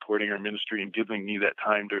 like supporting our ministry and giving me that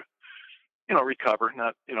time to, recover.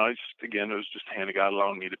 Not, it was just the hand of God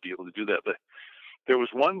allowing me to be able to do that. But there was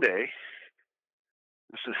one day,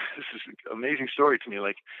 this is an amazing story to me.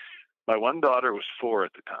 Like, my one daughter was 4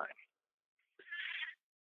 at the time,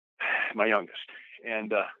 my youngest.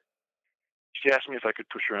 And she asked me if I could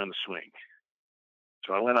push her on the swing.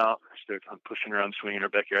 So I went out, started pushing her on the swing in her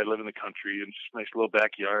backyard. I live in the country, and it's a nice little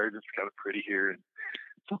backyard. It's kind of pretty here. And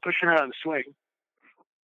so I'm pushing her on the swing.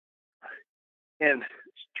 And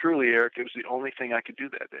truly, Eric, it was the only thing I could do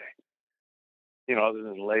that day, other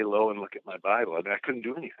than lay low and look at my Bible. I couldn't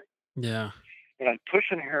do anything. Yeah. And I'm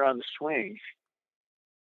pushing her on the swing,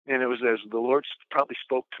 and it was as the Lord probably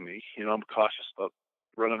spoke to me. I'm cautious about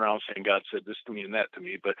running around saying God said this to me and that to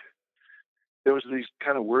me, but there was these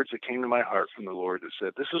kind of words that came to my heart from the Lord that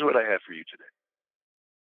said, this is what I have for you today.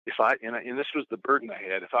 And this was the burden I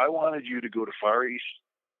had. If I wanted you to go to Far East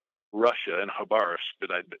Russia and Khabarovsk,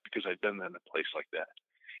 because I'd been in a place like that,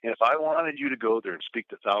 and if I wanted you to go there and speak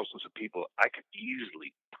to thousands of people, I could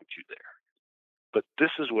easily put you there. But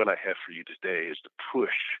this is what I have for you today, is to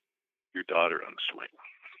push your daughter on the swing.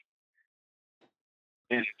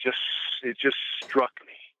 And it just struck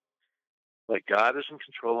me. Like, God is in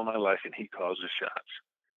control of my life, and He calls the shots.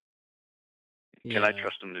 Yeah. Can I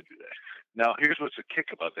trust Him to do that? Now, here's what's a kick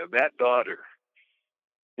about that. That daughter,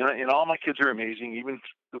 and all my kids are amazing. Even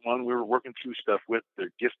the one we were working through stuff with,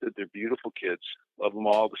 they're gifted, they're beautiful kids. Love them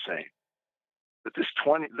all the same. But this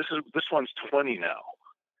one's 20 now.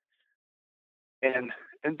 And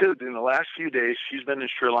dude, in the last few days, she's been in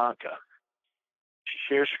Sri Lanka. She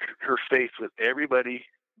shares her faith with everybody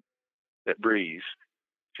that breathes.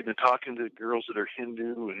 She's been talking to girls that are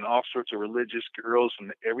Hindu and all sorts of religious girls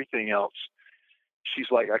and everything else. she's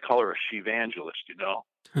like, I call her a she-evangelist, you know.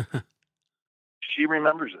 She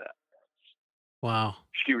remembers that. Wow.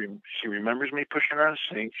 She remembers me pushing her on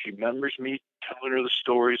the sink. She remembers me telling her the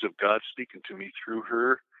stories of God speaking to me through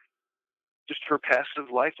her, just her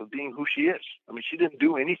passive life of being who she is. I mean, she didn't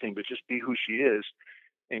do anything but just be who she is,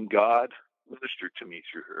 and God ministered to me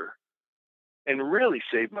through her, and really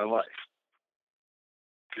saved my life.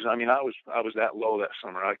 Because I mean, I was that low that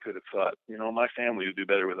summer. I could have thought, you know, my family would do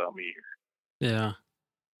better without me here. Yeah.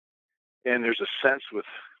 And there's a sense with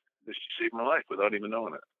that she saved my life without even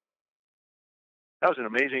knowing it. That was an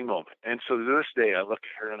amazing moment. And so to this day, I look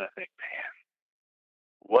at her and I think, man,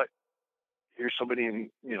 what? Here's somebody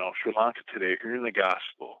in, you know, Sri Lanka today hearing the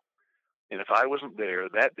gospel. And if I wasn't there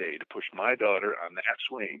that day to push my daughter on that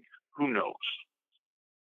swing, who knows?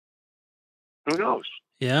 Who knows?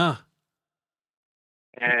 Yeah.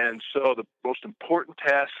 And so the most important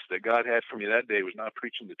task that God had for me that day was not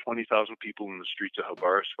preaching to 20,000 people in the streets of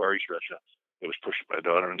Habar, Far East Russia. It was pushing my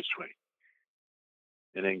daughter on the swing.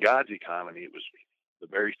 And in God's economy, it was the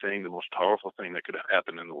very thing, the most powerful thing that could have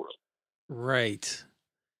happened in the world. Right.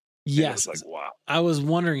 And Yes. it was like, wow. I was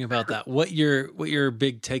wondering about that. What your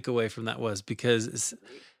big takeaway from that was, because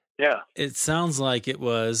it sounds like it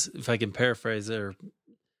was, if I can paraphrase it, or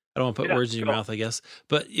I don't want to put words in your mouth, I guess,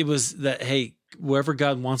 but it was that, hey, wherever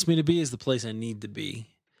God wants me to be is the place I need to be.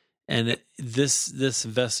 And this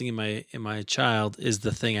investing in my child is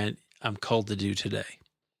the thing I'm called to do today.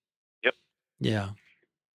 Yep. Yeah.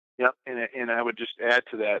 Yep. And I would just add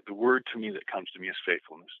to that, the word to me that comes to me is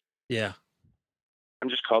faithfulness. Yeah. I'm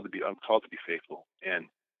called to be faithful.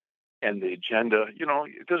 And the agenda, you know,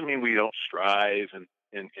 it doesn't mean we don't strive and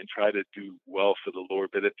try to do well for the Lord,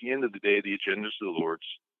 but at the end of the day, the agenda is the Lord's.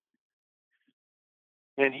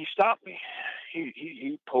 And he stopped me.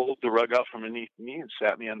 He pulled the rug out from underneath me and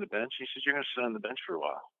sat me on the bench. He says, "You're going to sit on the bench for a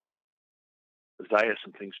while, because I have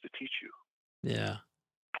some things to teach you." Yeah.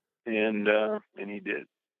 And he did.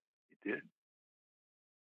 He did.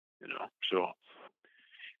 You know, so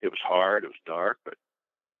it was hard. It was dark, but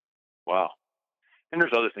wow. And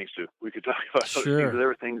there's other things too. We could talk about other things. There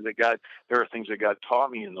are things that God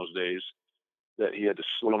taught me in those days that he had to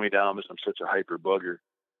slow me down because I'm such a hyper bugger.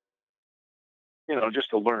 You know, just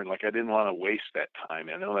to learn. Like, I didn't want to waste that time.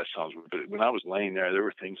 I know that sounds weird, but when I was laying there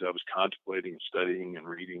were things I was contemplating and studying and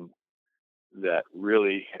reading that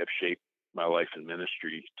really have shaped my life and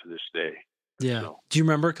ministry to this day. Yeah. So, do you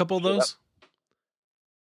remember a couple of those?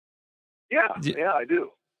 Yeah, I do.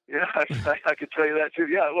 Yeah, I could tell you that too.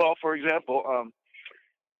 Yeah, well, for example,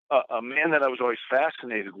 a man that I was always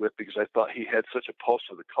fascinated with because I thought he had such a pulse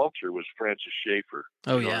of the culture was Francis Schaeffer.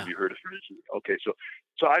 Oh, yeah. Have you heard of Francis? Okay,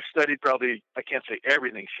 so I've studied probably, I can't say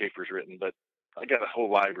everything Schaeffer's written, but I got a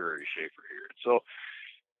whole library of Schaeffer here. So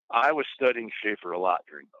I was studying Schaeffer a lot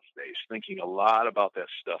during those days, thinking a lot about that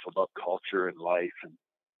stuff, about culture and life.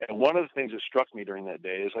 And one of the things that struck me during that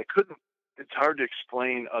day is it's hard to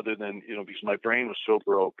explain other than, you know, because my brain was so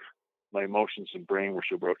broke, my emotions and brain were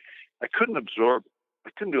so broke, I couldn't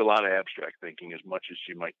do a lot of abstract thinking as much as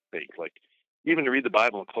you might think. Like, even to read the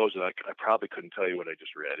Bible and close it, I probably couldn't tell you what I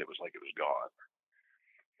just read. It was like it was gone.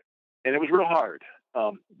 And it was real hard.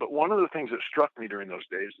 But one of the things that struck me during those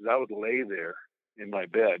days is I would lay there in my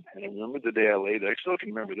bed. And I remember the day I lay there. I still can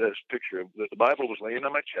remember this picture. The Bible was laying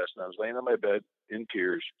on my chest, and I was laying on my bed in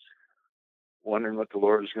tears, wondering what the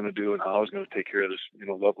Lord was going to do and how I was going to take care of this, you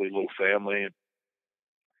know, lovely little family.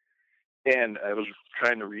 And I was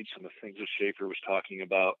trying to read some of the things that Schaeffer was talking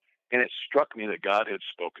about, and it struck me that God had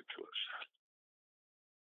spoken to us.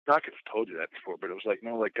 I could have told you that before, but it was like,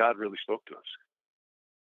 no, like God really spoke to us.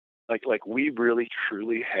 Like we really,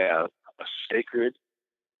 truly have a sacred,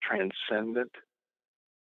 transcendent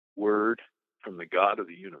word from the God of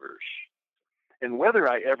the universe. And whether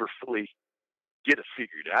I ever fully get it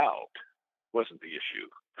figured out wasn't the issue.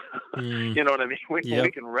 You know what I mean?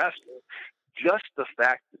 We can rest. Just the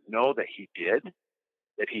fact to know that he did,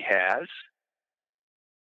 that he has,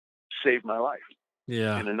 saved my life.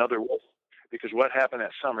 Yeah. In another way. Because what happened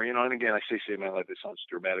that summer, you know, and again, I say saved my life, it sounds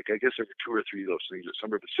dramatic. I guess there were 2 or 3 of those things that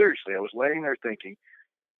summer. But seriously, I was laying there thinking,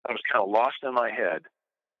 I was kind of lost in my head.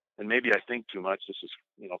 And maybe I think too much. This is,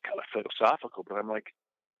 you know, kind of philosophical, but I'm like,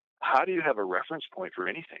 how do you have a reference point for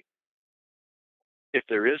anything? If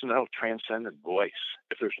there is no transcendent voice,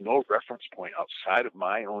 if there's no reference point outside of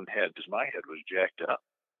my own head, because my head was jacked up.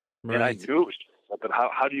 Right. And I knew it was, but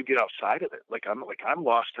how do you get outside of it? I'm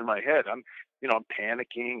lost in my head. I'm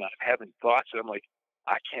panicking. I'm having thoughts. And I'm like,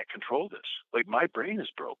 I can't control this. Like, my brain is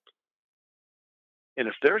broke. And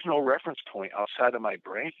if there's no reference point outside of my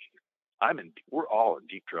brain, we're all in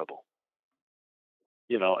deep trouble.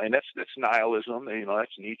 and that's nihilism.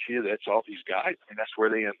 That's Nietzsche. That's all these guys. I mean, that's where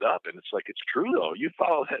they end up. And it's like, it's true though. You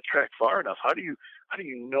follow that track far enough. How do you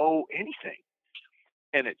know anything?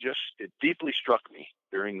 And it deeply struck me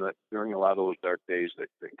during a lot of those dark days that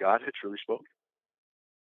God had truly spoken.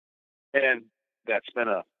 And that's been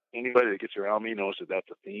anybody that gets around me knows that that's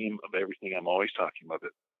a theme of everything I'm always talking about,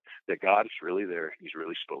 that God is really there. He's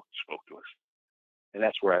really spoke to us. And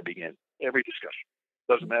that's where I begin every discussion.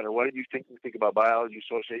 Doesn't matter what you think about biology,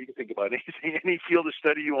 social, you can think about anything, any field of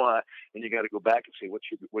study you want, and you got to go back and say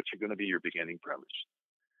what's going to be your beginning premise.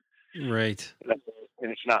 Right.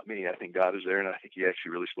 And it's not me. I think God is there, and I think He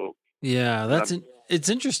actually really spoke. Yeah, it's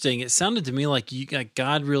interesting. It sounded to me like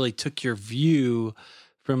God really took your view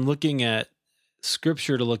from looking at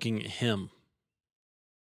Scripture to looking at Him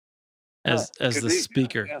as the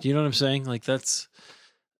speaker. Yeah. Do you know what I'm saying? Like that's.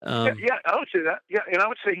 I would say that. Yeah, and I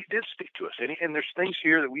would say He did speak to us, and there's things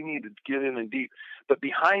here that we need to get in and deep. But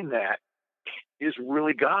behind that is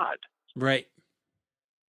really God, right?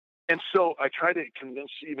 And so I try to convince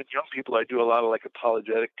even young people. I do a lot of like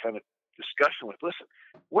apologetic kind of discussion with. Listen,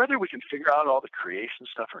 whether we can figure out all the creation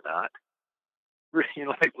stuff or not,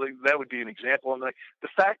 like that would be an example. And the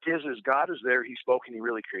fact is God is there. He spoke, and He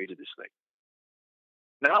really created this thing.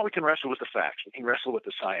 Now we can wrestle with the facts. We can wrestle with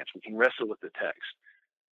the science. We can wrestle with the text.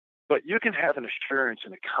 But you can have an assurance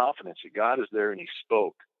and a confidence that God is there and He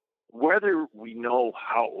spoke, whether we know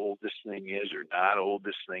how old this thing is or not old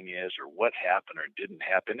this thing is, or what happened or didn't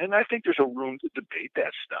happen. And I think there's a room to debate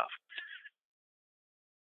that stuff.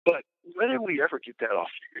 But whether we ever get that all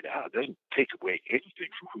figured out, it doesn't take away anything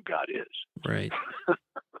from who God is. Right.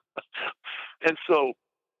 And so,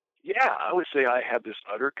 yeah, I would say I have this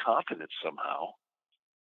utter confidence somehow.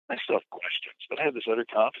 I still have questions, but I have this utter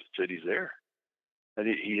confidence that He's there. That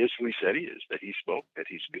he is who He said He is, that He spoke, that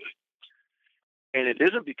He's good. And it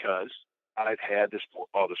isn't because I've had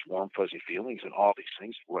all this warm, fuzzy feelings and all these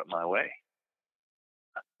things went my way.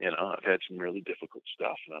 I've had some really difficult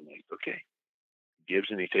stuff, and I'm like, okay, He gives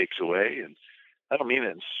and He takes away. And I don't mean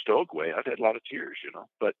it in a stoic way. I've had a lot of tears,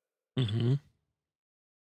 but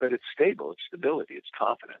but it's stable, it's stability, it's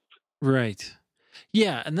confidence. Right.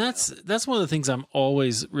 Yeah, and that's one of the things I'm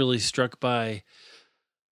always really struck by.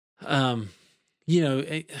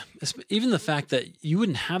 Even the fact that you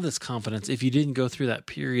wouldn't have this confidence if you didn't go through that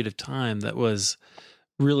period of time that was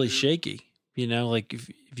really shaky. Like if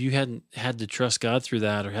you hadn't had to trust God through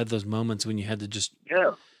that, or had those moments when you had to just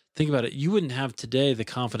think about it, you wouldn't have today the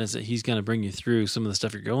confidence that He's going to bring you through some of the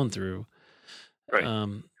stuff you're going through.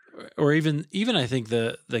 Right. Or even I think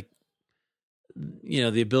the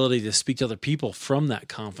ability to speak to other people from that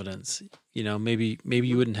confidence, maybe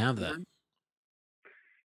you wouldn't have that.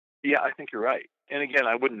 Yeah, I think you're right. And again,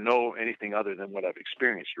 I wouldn't know anything other than what I've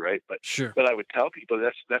experienced, right? But sure. But I would tell people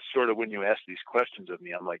that's sort of when you ask these questions of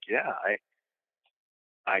me, I'm like, yeah,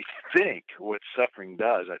 I think what suffering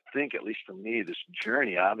does, I think at least for me, this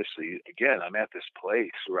journey, obviously, again, I'm at this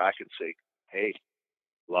place where I can say, hey,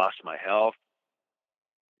 lost my health,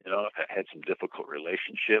 I've had some difficult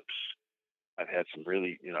relationships. I've had some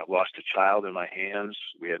really, I've lost a child in my hands.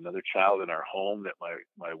 We had another child in our home that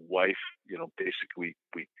my wife, basically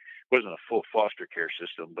we wasn't a full foster care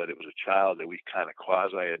system, but it was a child that we kind of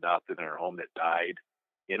quasi-adopted in our home that died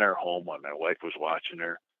in our home when my wife was watching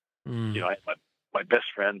her. I had my best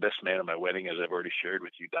man at my wedding, as I've already shared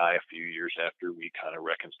with you, die a few years after we kind of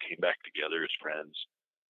came back together as friends.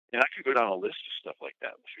 And I could go down a list of stuff like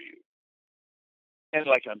that for you. And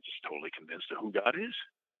I'm just totally convinced of who God is.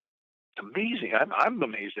 It's amazing. I'm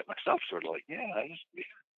amazed at myself, sort of like, yeah.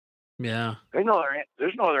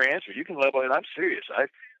 There's no other answer. You can level, and I'm serious.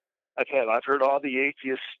 I've heard all the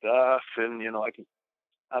atheist stuff, and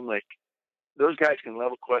I'm like, those guys can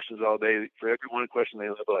level questions all day. For every one question they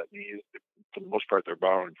level at me, for the most part, they're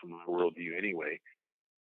borrowing from my worldview anyway.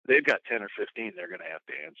 They've got 10 or 15 they're going to have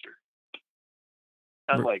to answer.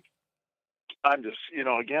 I'm like, I'm just,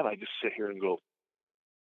 again, I just sit here and go,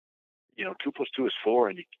 2 + 2 is 4,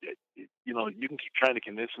 and you can keep trying to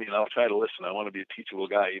convince me, and I'll try to listen. I want to be a teachable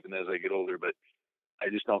guy even as I get older, but I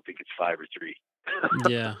just don't think it's 5 or 3.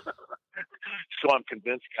 Yeah. So I'm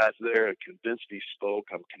convinced God's there. I'm convinced He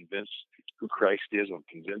spoke. I'm convinced who Christ is. I'm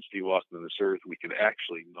convinced He walked on this earth. We can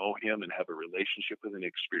actually know Him and have a relationship with Him,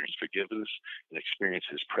 experience forgiveness, and experience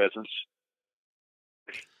His presence.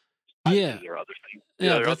 Yeah. There are other things.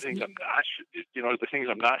 Yeah, there are other things I'm not sure. The things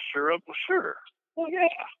I'm not sure of. Well, sure. Well, yeah.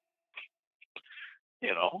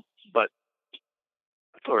 But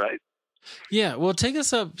that's all right. Yeah. Well, take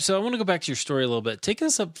us up. So I want to go back to your story a little bit. Take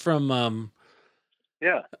us up from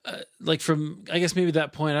Yeah. Like from, I guess maybe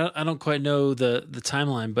that point, I don't quite know the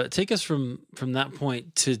timeline, but take us from that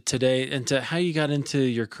point to today and to how you got into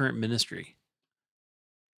your current ministry.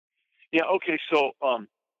 Yeah. Okay. So,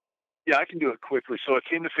 yeah, I can do it quickly. So I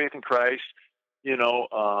came to faith in Christ, you know,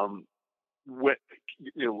 what,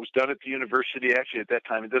 it was done at the university. Actually, at that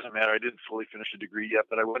time, it doesn't matter. I didn't fully finish a degree yet,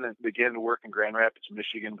 but I went and began to work in Grand Rapids,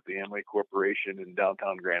 Michigan, with the Amway Corporation in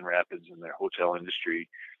downtown Grand Rapids in their hotel industry,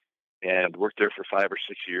 and worked there for 5 or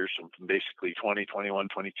 6 years, from basically 20, 21,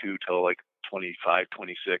 22 till like 25,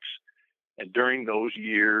 26. And during those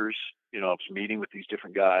years, I was meeting with these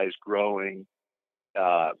different guys, growing,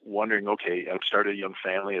 wondering, okay, I started a young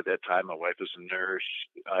family at that time. My wife was a nurse.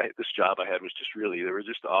 This job I had was just really, they were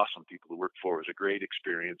just awesome people to work for. It was a great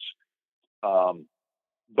experience.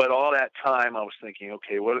 But all that time I was thinking,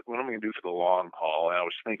 okay, what am I going to do for the long haul? And I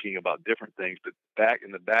was thinking about different things, but back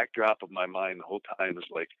in the backdrop of my mind the whole time was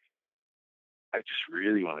like, I just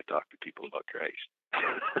really want to talk to people about Christ.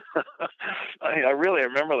 I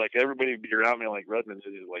remember like everybody would be around me like Rudman,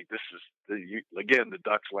 like this is again the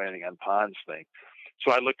ducks landing on ponds thing.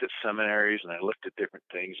 So I looked at seminaries and I looked at different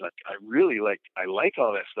things. I really I like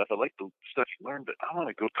all that stuff. I like the stuff you learn, but I want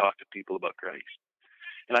to go talk to people about Christ.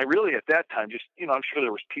 And I really at that time just I'm sure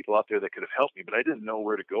there was people out there that could have helped me, but I didn't know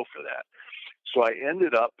where to go for that. So I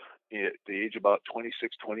ended up at the age of about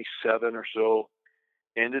 26, 27 or so.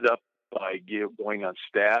 Ended up by going on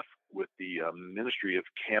staff with the Ministry of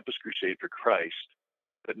Campus Crusade for Christ,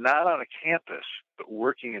 but not on a campus, but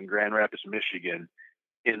working in Grand Rapids, Michigan,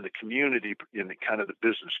 in the community, in the kind of the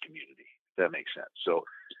business community, if that makes sense. So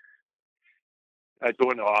I'd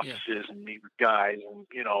go into offices and meet with guys and,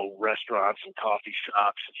 restaurants and coffee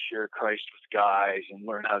shops and share Christ with guys and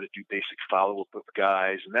learn how to do basic follow-up with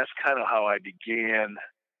guys. And that's kind of how I began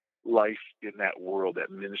life in that world,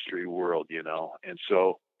 that ministry world, And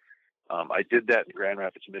so I did that in Grand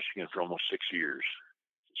Rapids, Michigan for almost 6 years.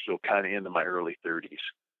 So kind of into my early 30s.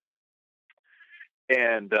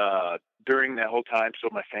 And during that whole time, so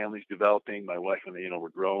my family's developing. My wife and I, we're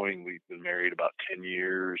growing. We've been married about 10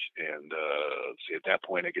 years. And at that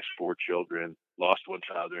point, I guess 4 children. Lost one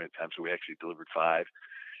child during that time, so we actually delivered 5.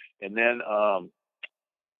 And then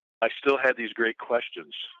I still had these great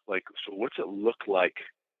questions. Like, so what's it look like?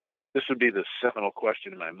 This would be the seminal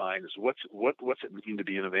question in my mind: is what's it mean to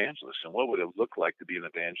be an evangelist, and what would it look like to be an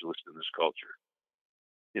evangelist in this culture?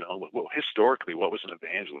 Historically, what was an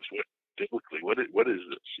evangelist? What biblically, what is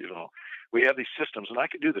this? We have these systems, and I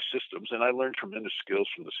could do the systems, and I learned tremendous skills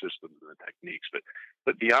from the systems and the techniques.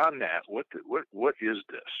 But beyond that, what is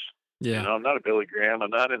this? Yeah. I'm not a Billy Graham.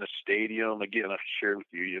 I'm not in a stadium. Again, I've shared with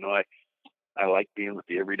you. I like being with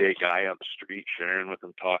the everyday guy on the street, sharing with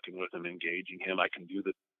him, talking with him, engaging him. I can do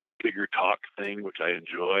the bigger talk thing, which I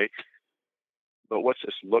enjoy. But what's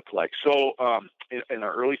this look like? So in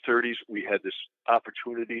our early 30s, we had this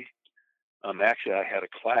opportunity. Actually, I had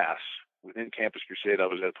a class within Campus Crusade. I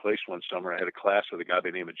was at a place one summer. I had a class with a guy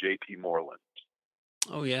by the name of J.P. Moreland.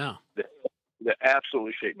 Oh, yeah. That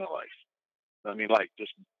absolutely shaped my life. I mean,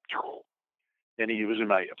 just, and he was in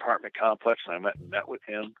my apartment complex, and I met with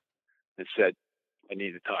him and said, I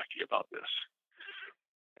need to talk to you about this.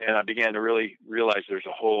 And I began to really realize there's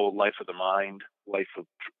a whole life of the mind, life of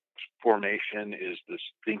formation is this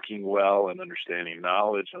thinking well and understanding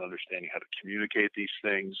knowledge and understanding how to communicate these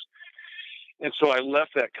things. And so I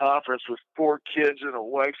left that conference with 4 kids and a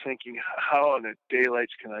wife thinking, how in the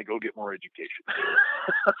daylights can I go get more education?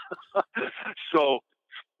 So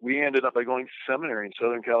we ended up by going to seminary in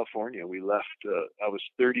Southern California. We left, I was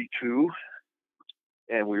 32,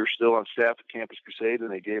 and we were still on staff at Campus Crusade, and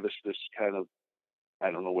they gave us this kind of, I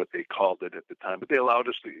don't know what they called it at the time, but they allowed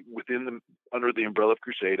us to, under the umbrella of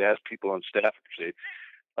Crusade, as people on staff at Crusade,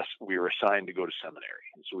 we were assigned to go to seminary.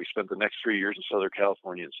 And so we spent the next 3 years in Southern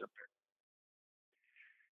California in seminary.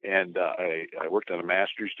 And I worked on a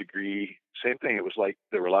master's degree. Same thing. It was like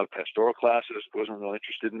there were a lot of pastoral classes. I wasn't really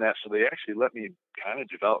interested in that. So they actually let me kind of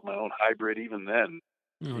develop my own hybrid even then.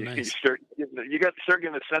 Oh, nice. You got to start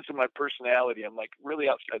getting a sense of my personality. I'm like really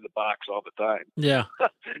outside the box all the time. Yeah.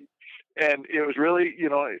 And it was really,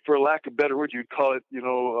 for lack of better words, you'd call it,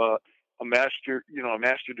 a master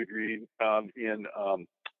degree in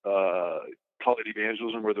call it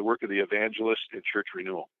evangelism, or the work of the evangelist in church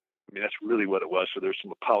renewal. I mean, that's really what it was. So there's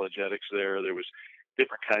some apologetics there. There was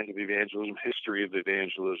different kinds of evangelism, history of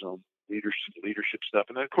evangelism, leadership stuff,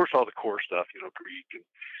 and then of course all the core stuff, Greek and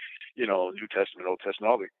New Testament, Old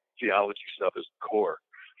Testament, all the theology stuff is the core.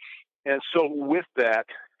 And so with that,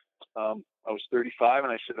 I was 35,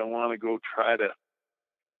 and I said, I want to go try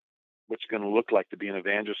what's going to look like to be an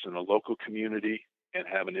evangelist in a local community and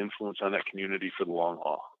have an influence on that community for the long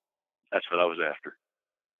haul. That's what I was after.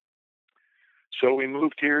 So we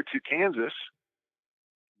moved here to Kansas.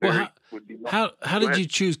 Well, how did you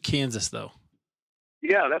choose Kansas, though?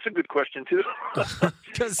 Yeah, that's a good question too.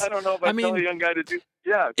 I don't know if I tell a young guy to do.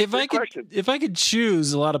 Yeah, if I could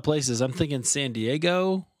choose a lot of places, I'm thinking San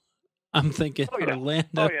Diego. I'm thinking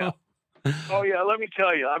Orlando. Oh yeah, let me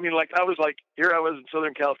tell you. I mean, here I was in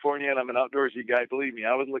Southern California, and I'm an outdoorsy guy. Believe me,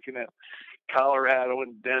 I was looking at Colorado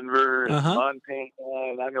and Denver and Montana,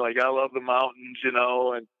 and I mean, I love the mountains,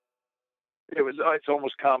 and it's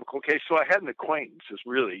almost comical. Okay, so I had an acquaintance,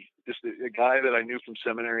 really, just a guy that I knew from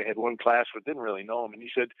seminary, had one class, but didn't really know him, and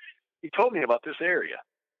he told me about this area,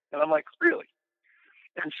 and I'm like, really?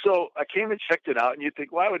 And so I came and checked it out, and you'd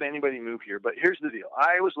think, why would anybody move here? But here's the deal.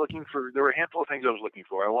 There were a handful of things I was looking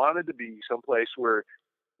for. I wanted to be someplace where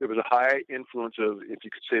there was a high influence of, if you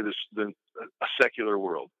could say this, a secular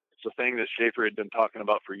world. It's a thing that Schaefer had been talking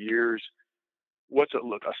about for years. What's it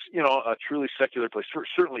look? A truly secular place.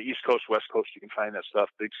 Certainly East Coast, West Coast, you can find that stuff,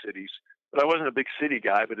 big cities. But I wasn't a big city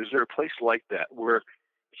guy, but is there a place like that where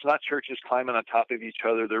it's not churches climbing on top of each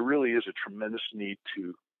other? There really is a tremendous need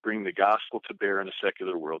to bring the gospel to bear in a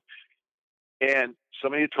secular world. And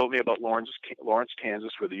somebody had told me about Lawrence,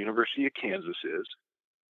 Kansas, where the University of Kansas is.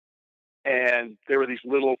 And there were these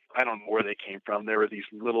little, I don't know where they came from. There were these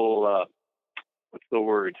little,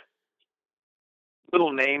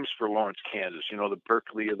 little names for Lawrence, Kansas, the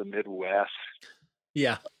Berkeley of the Midwest.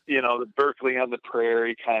 Yeah. The Berkeley on the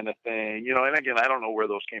prairie kind of thing, and again, I don't know where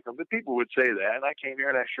those came from, but people would say that. And I came here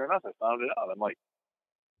and sure enough, I found it out. I'm like,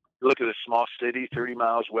 look at this small city, 30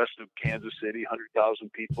 miles west of Kansas City,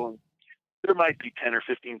 100,000 people. And there might be 10 or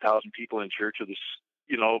 15,000 people in church of this,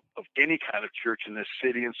 of any kind of church in this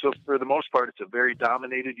city. And so for the most part, it's a very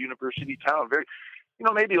dominated university town, very,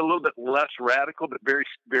 maybe a little bit less radical, but very,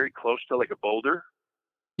 very close to like a Boulder.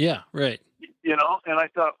 Yeah. Right. And I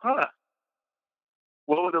thought,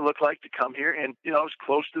 what would it look like to come here? And, I was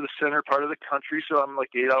close to the center part of the country. So I'm like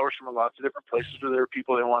 8 hours from lots of different places where there were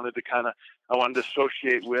people I wanted to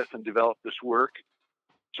associate with and develop this work.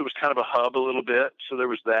 So it was kind of a hub a little bit. So there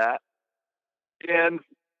was that. And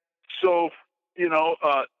so,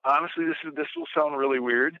 honestly, this will sound really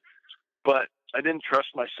weird, but I didn't trust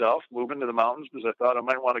myself moving to the mountains because I thought I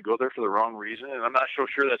might want to go there for the wrong reason. And I'm not so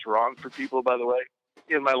sure that's wrong for people, by the way,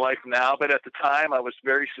 in my life now. But at the time, I was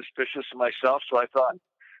very suspicious of myself. So I thought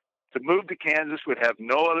to move to Kansas would have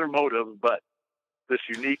no other motive but this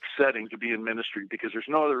unique setting to be in ministry, because there's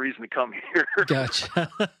no other reason to come here. Gotcha.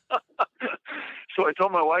 So I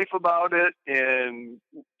told my wife about it, and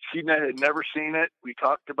she had never seen it. We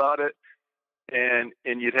talked about it. And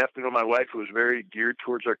you'd have to know my wife, who was very geared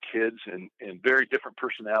towards our kids and very different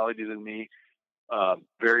personality than me,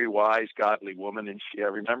 very wise, godly woman. And I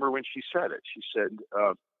remember when she said it, she said,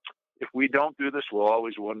 if we don't do this, we'll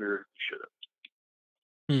always wonder if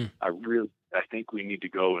we should have. I think we need to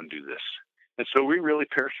go and do this. And so we really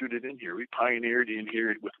parachuted in here. We pioneered in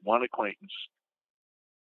here with one acquaintance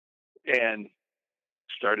and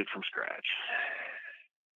started from scratch.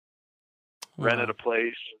 Wow. Rented a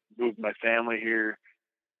place, moved my family here,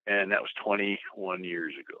 and that was 21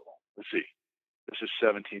 years ago. Let's see. This is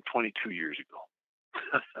 22 years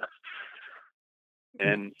ago.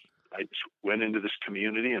 And I just went into this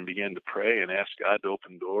community and began to pray and ask God to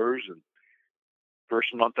open doors. And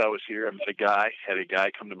first month I was here, I met had a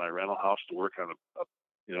guy come to my rental house to work on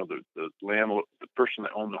the landlord, the person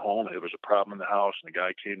that owned the home. There was a problem in the house, and the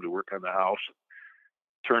guy came to work on the house.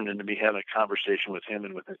 Turned into me having a conversation with him,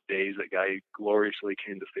 and within days, that guy gloriously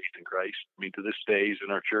came to faith in Christ. I mean, to this day, he's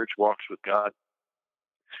in our church, walks with God.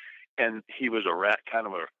 And he was kind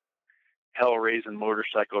of a hell-raising,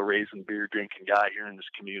 motorcycle-raising, beer-drinking guy here in this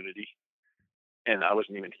community. And I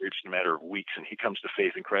wasn't even here just a matter of weeks, and he comes to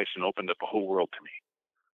faith in Christ and opened up a whole world to me.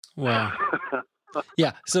 Wow.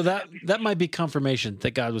 Yeah, so that might be confirmation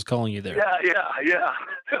that God was calling you there. Yeah.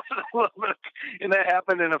 And that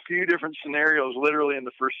happened in a few different scenarios, literally in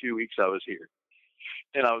the first few weeks I was here.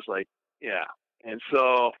 And I was like, yeah. And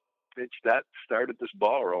so that started this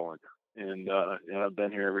ball rolling, and I've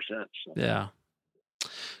been here ever since. So. Yeah.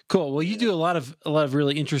 Cool. Well, you do a lot of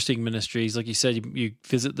really interesting ministries, like you said. You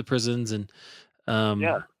visit the prisons, and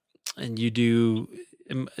and you do.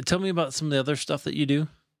 Tell me about some of the other stuff that you do.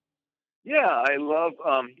 Yeah, I love,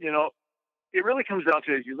 it really comes down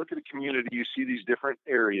to, as you look at a community, you see these different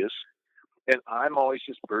areas, and I'm always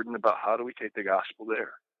just burdened about how do we take the gospel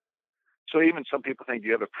there. So even some people think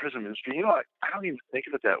you have a prison ministry. I don't even think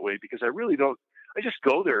of it that way, because I really don't. I just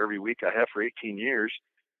go there every week. I have for 18 years.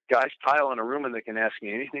 Guys pile in a room and they can ask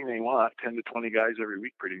me anything they want, 10 to 20 guys every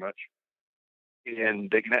week pretty much.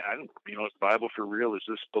 And they can, is the Bible for real? Is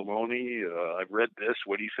this baloney? I've read this.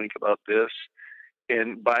 What do you think about this?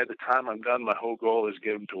 And by the time I'm done, my whole goal is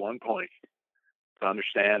get them to one point, to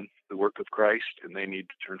understand the work of Christ, and they need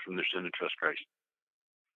to turn from their sin and trust Christ.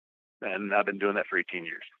 And I've been doing that for 18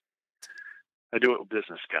 years. I do it with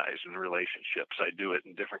business guys and relationships. I do it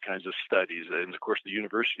in different kinds of studies. And, of course, the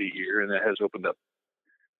university here, and that has opened up.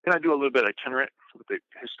 And I do a little bit itinerant with the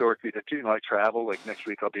historically. I travel. Like next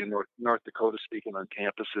week, I'll be in North Dakota speaking on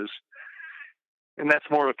campuses. And that's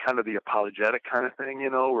more of kind of the apologetic kind of thing,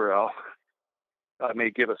 where I may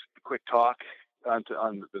give a quick talk on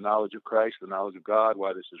the knowledge of Christ, the knowledge of God,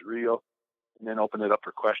 why this is real, and then open it up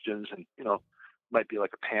for questions. And, might be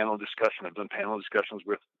like a panel discussion. I've done panel discussions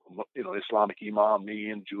with, Islamic imam, me,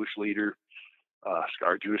 and Jewish leader,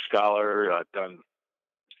 our Jewish scholar. I've done,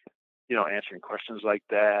 answering questions like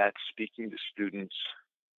that, speaking to students.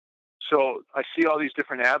 So I see all these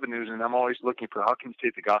different avenues, and I'm always looking for how can you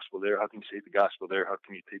take the gospel there? How can you take the gospel there? How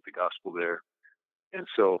can you take the gospel there? And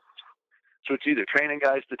so it's either training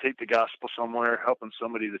guys to take the gospel somewhere, helping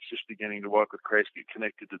somebody that's just beginning to walk with Christ get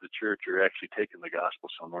connected to the church, or actually taking the gospel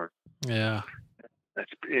somewhere. Yeah.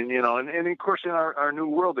 And of course, in our new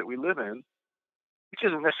world that we live in, which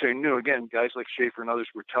isn't necessarily new. Again, guys like Schaefer and others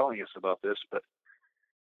were telling us about this, but,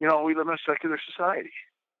 we live in a secular society.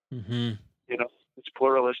 Mm-hmm. It's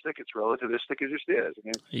pluralistic, it's relativistic, it just is. I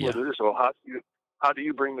mean, Yeah. what it is. So how do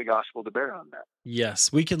you bring the gospel to bear on that?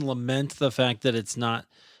 Yes. We can lament the fact that it's not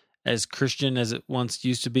as Christian as it once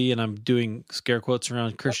used to be, and I'm doing scare quotes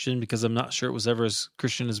around Christian because I'm not sure it was ever as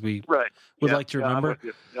Christian as we would like to remember.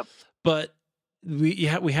 Yep. But we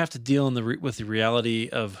have to deal with the reality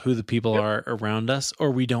of who the people are around us, or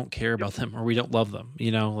we don't care about them, or we don't love them.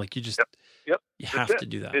 Like you just you have to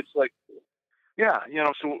do that. It's like,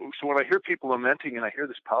 so when I hear people lamenting and I hear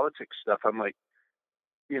this politics stuff, I'm like,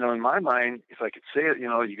 in my mind, if I could say it,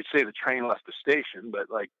 you could say the train left the station, but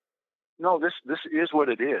like, no, this is what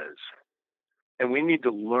it is. And we need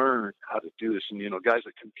to learn how to do this. And, guys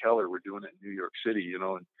like Tim Keller were doing it in New York City,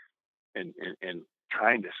 and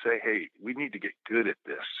trying to say, hey, we need to get good at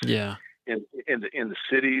this. Yeah. In the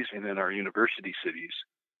cities and in our university cities,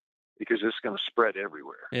 because it's going to spread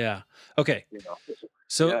everywhere. Yeah. Okay.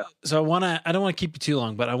 So I don't want to keep you too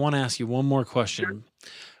long, but I want to ask you one more question.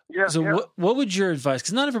 Yeah. So what would your advice,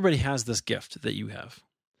 because not everybody has this gift that you have.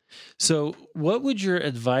 So what would your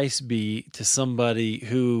advice be to somebody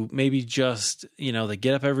who maybe just, they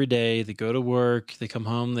get up every day, they go to work, they come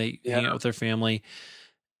home, they hang out with their family,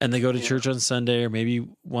 and they go to church on Sunday, or maybe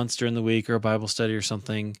once during the week, or a Bible study or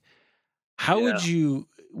something.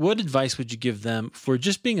 What advice would you give them for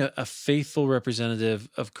just being a faithful representative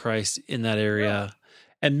of Christ in that area,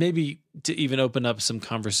 and maybe to even open up some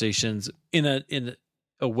conversations in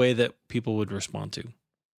a way that people would respond to?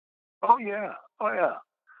 Oh yeah.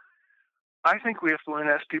 I think we have to learn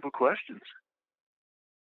to ask people questions.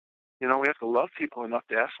 We have to love people enough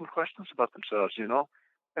to ask them questions about themselves. In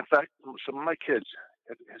fact, some of my kids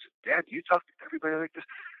said, Dad, do you talk to everybody like this?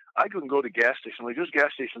 I can go to gas stations. Like there's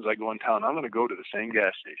gas stations I go in town. I'm going to go to the same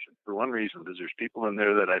gas station for one reason, because there's people in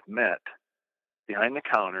there that I've met behind the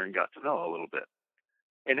counter and got to know a little bit.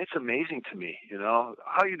 And it's amazing to me, how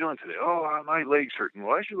are you doing today? Oh, my leg's hurting.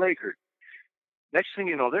 Why is your leg hurt? Next thing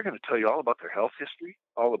you know, they're going to tell you all about their health history,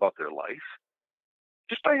 all about their life,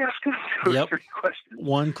 just by asking 2 or 3 questions.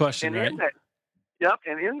 One question, and right?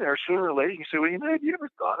 And in there, sooner or later, you say, well, have you ever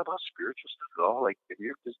thought about spiritual stuff at all? Like,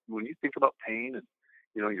 when you think about pain and,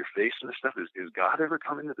 your face and this stuff, is God ever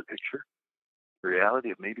come into the picture? The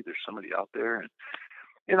reality of maybe there's somebody out there.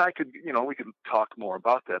 And I could, we could talk more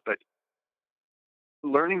about that, but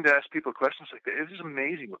learning to ask people questions like that, it is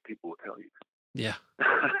amazing what people will tell you. Yeah.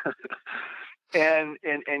 and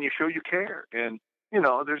you show you care. And,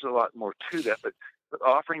 there's a lot more to that, but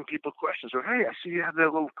offering people questions, or, hey, I see you have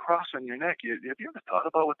that little cross on your neck. Have you ever thought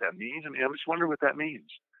about what that means? I mean, I'm just wondering what that means.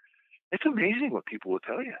 It's amazing what people will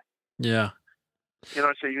tell you. Yeah.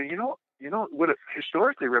 I'd say, what it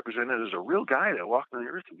historically represented is a real guy that walked on the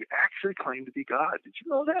earth who actually claimed to be God. Did you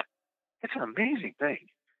know that? It's an amazing thing.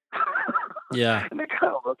 Yeah. And they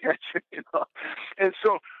kind of look at you, And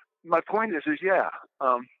so my point is there's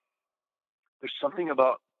something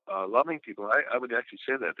about loving people. I would actually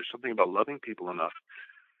say that there's something about loving people enough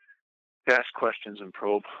to ask questions and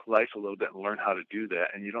probe life a little bit and learn how to do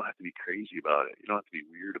that. And you don't have to be crazy about it. You don't have to be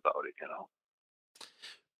weird about it,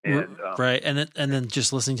 And, right. And then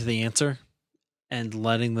just listening to the answer and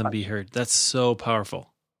letting them be heard. That's so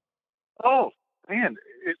powerful. Oh, man,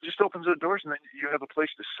 it just opens the doors, and then you have a place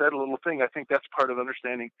to set a little thing. I think that's part of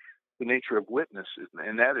understanding the nature of witness.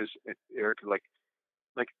 And that is, Eric, like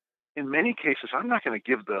in many cases, I'm not going to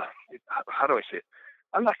give how do I say it?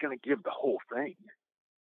 I'm not going to give the whole thing.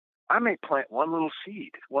 I may plant one little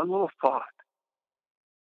seed, one little thought,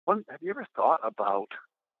 Have you ever thought about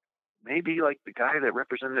maybe like the guy that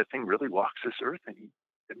represented that thing really walks this earth, and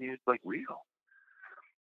it's like real.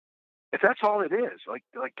 If that's all it is, like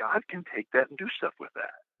God can take that and do stuff with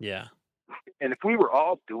that. Yeah. And if we were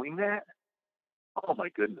all doing that, oh my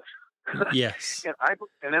goodness. Yes.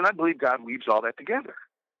 and then I believe God weaves all that together.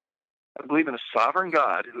 I believe in a sovereign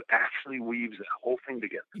God who actually weaves that whole thing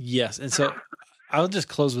together. Yes. And so I'll just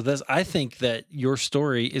close with this. I think that your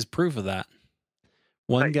story is proof of that.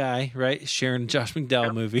 One guy, right? Sharon Josh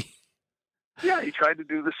McDowell movie. Yeah, he tried to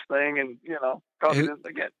do this thing and, probably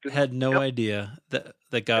had no idea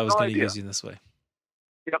that God was going to use you in this way.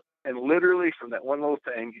 Yep. And literally from that one little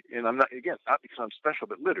thing, and not because I'm special,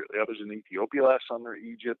 but literally I was in Ethiopia last summer,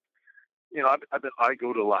 Egypt. I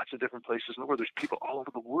go to lots of different places in the world. There's people all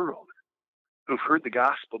over the world who've heard the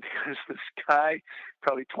gospel because this guy,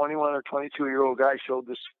 probably 21 or 22-year-old guy, showed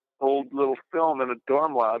this old little film in a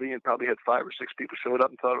dorm lobby and probably had 5 or 6 people showed up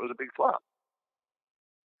and thought it was a big flop.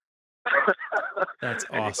 That's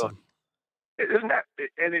awesome. Isn't that?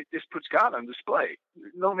 And it just puts God on display.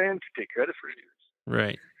 No man can take credit for any of this.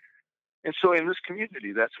 Right. And so in this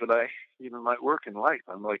community, that's what my work in life.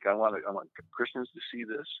 I'm like, I want Christians to see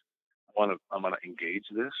this. I want to engage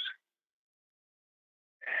this.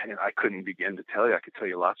 And I couldn't begin to tell you. I could tell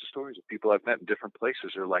you lots of stories of people I've met in different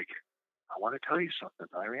places. They're like, I want to tell you something.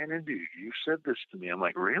 I ran into you. You said this to me. I'm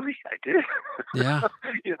like, really? I did. Yeah.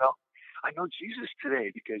 I know Jesus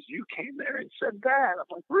today because you came there and said that. I'm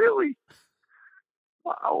like, really?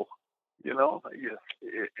 Wow.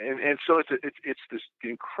 And so it's this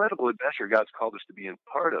incredible adventure God's called us to be in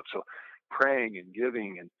part of. So praying and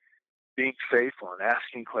giving and being faithful and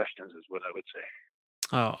asking questions is what I would say.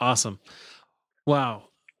 Oh, awesome. Wow.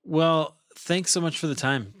 Well, thanks so much for the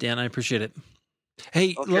time, Dan. I appreciate it.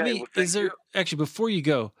 Hey, actually, before you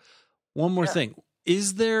go, one more thing.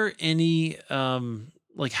 Is there any,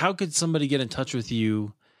 how could somebody get in touch with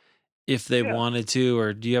you if they wanted to,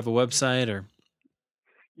 or do you have a website or?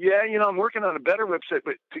 Yeah, I'm working on a better website,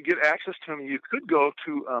 but to get access to me, you could go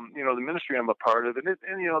to, the ministry I'm a part of, and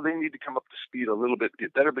they need to come up to speed a little bit to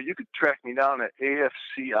get better, but you could track me down at afci.us,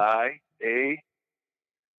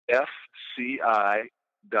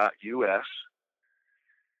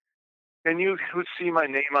 and you would see my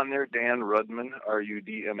name on there, Dan Rudman,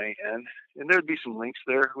 Rudman, and there'd be some links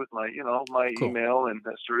there with my, my cool. email and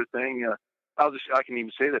that sort of thing. I can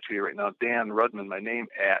even say that to you right now, Dan Rudman, my name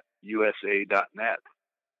at usa.net.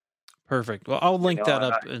 Perfect. Well, I'll link that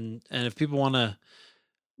up, and if people want to,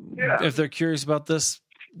 if they're curious about this,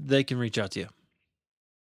 they can reach out to you.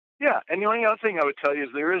 Yeah, and the only other thing I would tell you is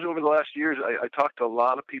there is, over the last years, I talked to a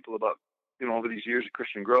lot of people about, over these years of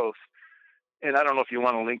Christian growth, and I don't know if you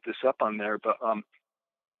want to link this up on there, but some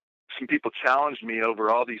people challenged me over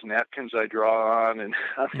all these napkins I draw on and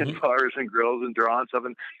on bars and grills and draw on stuff,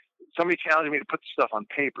 and somebody challenged me to put stuff on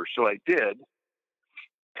paper, so I did.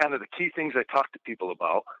 Kind of the key things I talked to people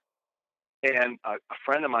about. And a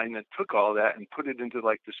friend of mine that took all that and put it into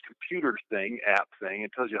like this computer app thing.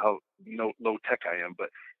 It tells you how low tech I am, but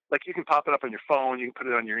like you can pop it up on your phone, you can put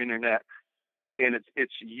it on your internet, and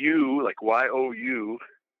it's you, like YOU,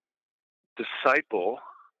 disciple,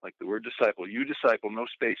 like the word disciple, you disciple, no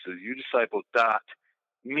spaces, you disciple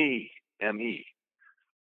 .me, M-E.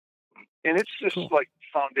 And it's just cool. Like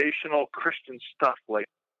foundational Christian stuff, like.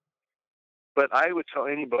 But I would tell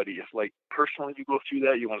anybody, if like personally you go through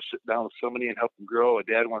that, you want to sit down with somebody and help them grow, a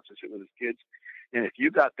dad wants to sit with his kids, and if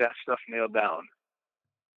you got that stuff nailed down,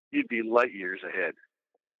 you'd be light years ahead.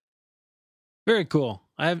 Very cool.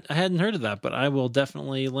 I hadn't heard of that, but I will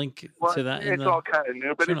definitely link to that. It's all kind of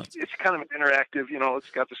new, but it's kind of interactive.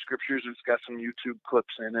 It's got the scriptures, it's got some YouTube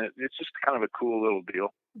clips in it. It's just kind of a cool little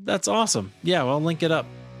deal. That's awesome. Yeah, well, I'll link it up.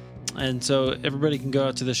 And so everybody can go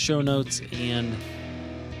out to the show notes and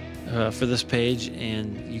for this page,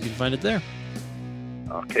 and you can find it there.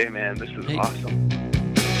 Okay, man, this was awesome.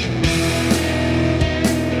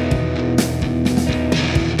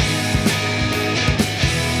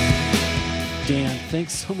 Dan,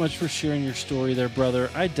 thanks so much for sharing your story there, brother.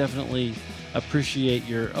 I definitely appreciate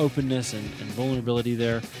your openness and vulnerability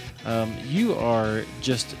there. You are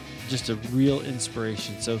just a real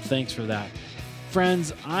inspiration, so thanks for that.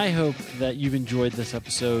 Friends, I hope that you've enjoyed this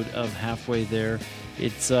episode of Halfway There.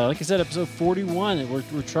 It's, like I said, episode 41.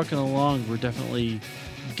 We're trucking along. We're definitely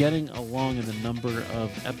getting along in the number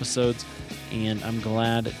of episodes, and I'm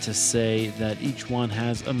glad to say that each one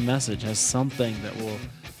has a message, has something that will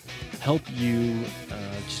help you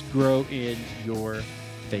just grow in your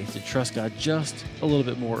faith, to trust God just a little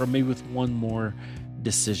bit more, or maybe with one more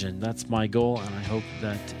decision. That's my goal, and I hope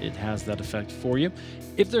that it has that effect for you.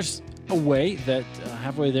 If there's a way that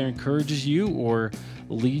Halfway There encourages you or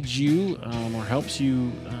leads you or helps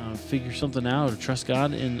you figure something out or trust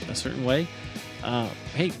God in a certain way,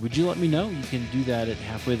 hey, would you let me know? You can do that at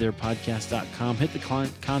halfwaytherepodcast.com. Hit the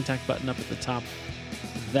contact button up at the top.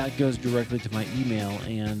 That goes directly to my email,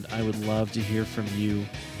 and I would love to hear from you,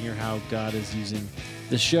 hear how God is using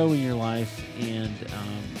the show in your life, and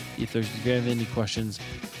if you have any questions,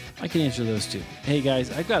 I can answer those too. Hey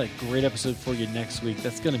guys, I've got a great episode for you next week.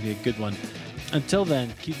 That's going to be a good one. Until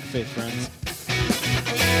then, keep the faith, friends.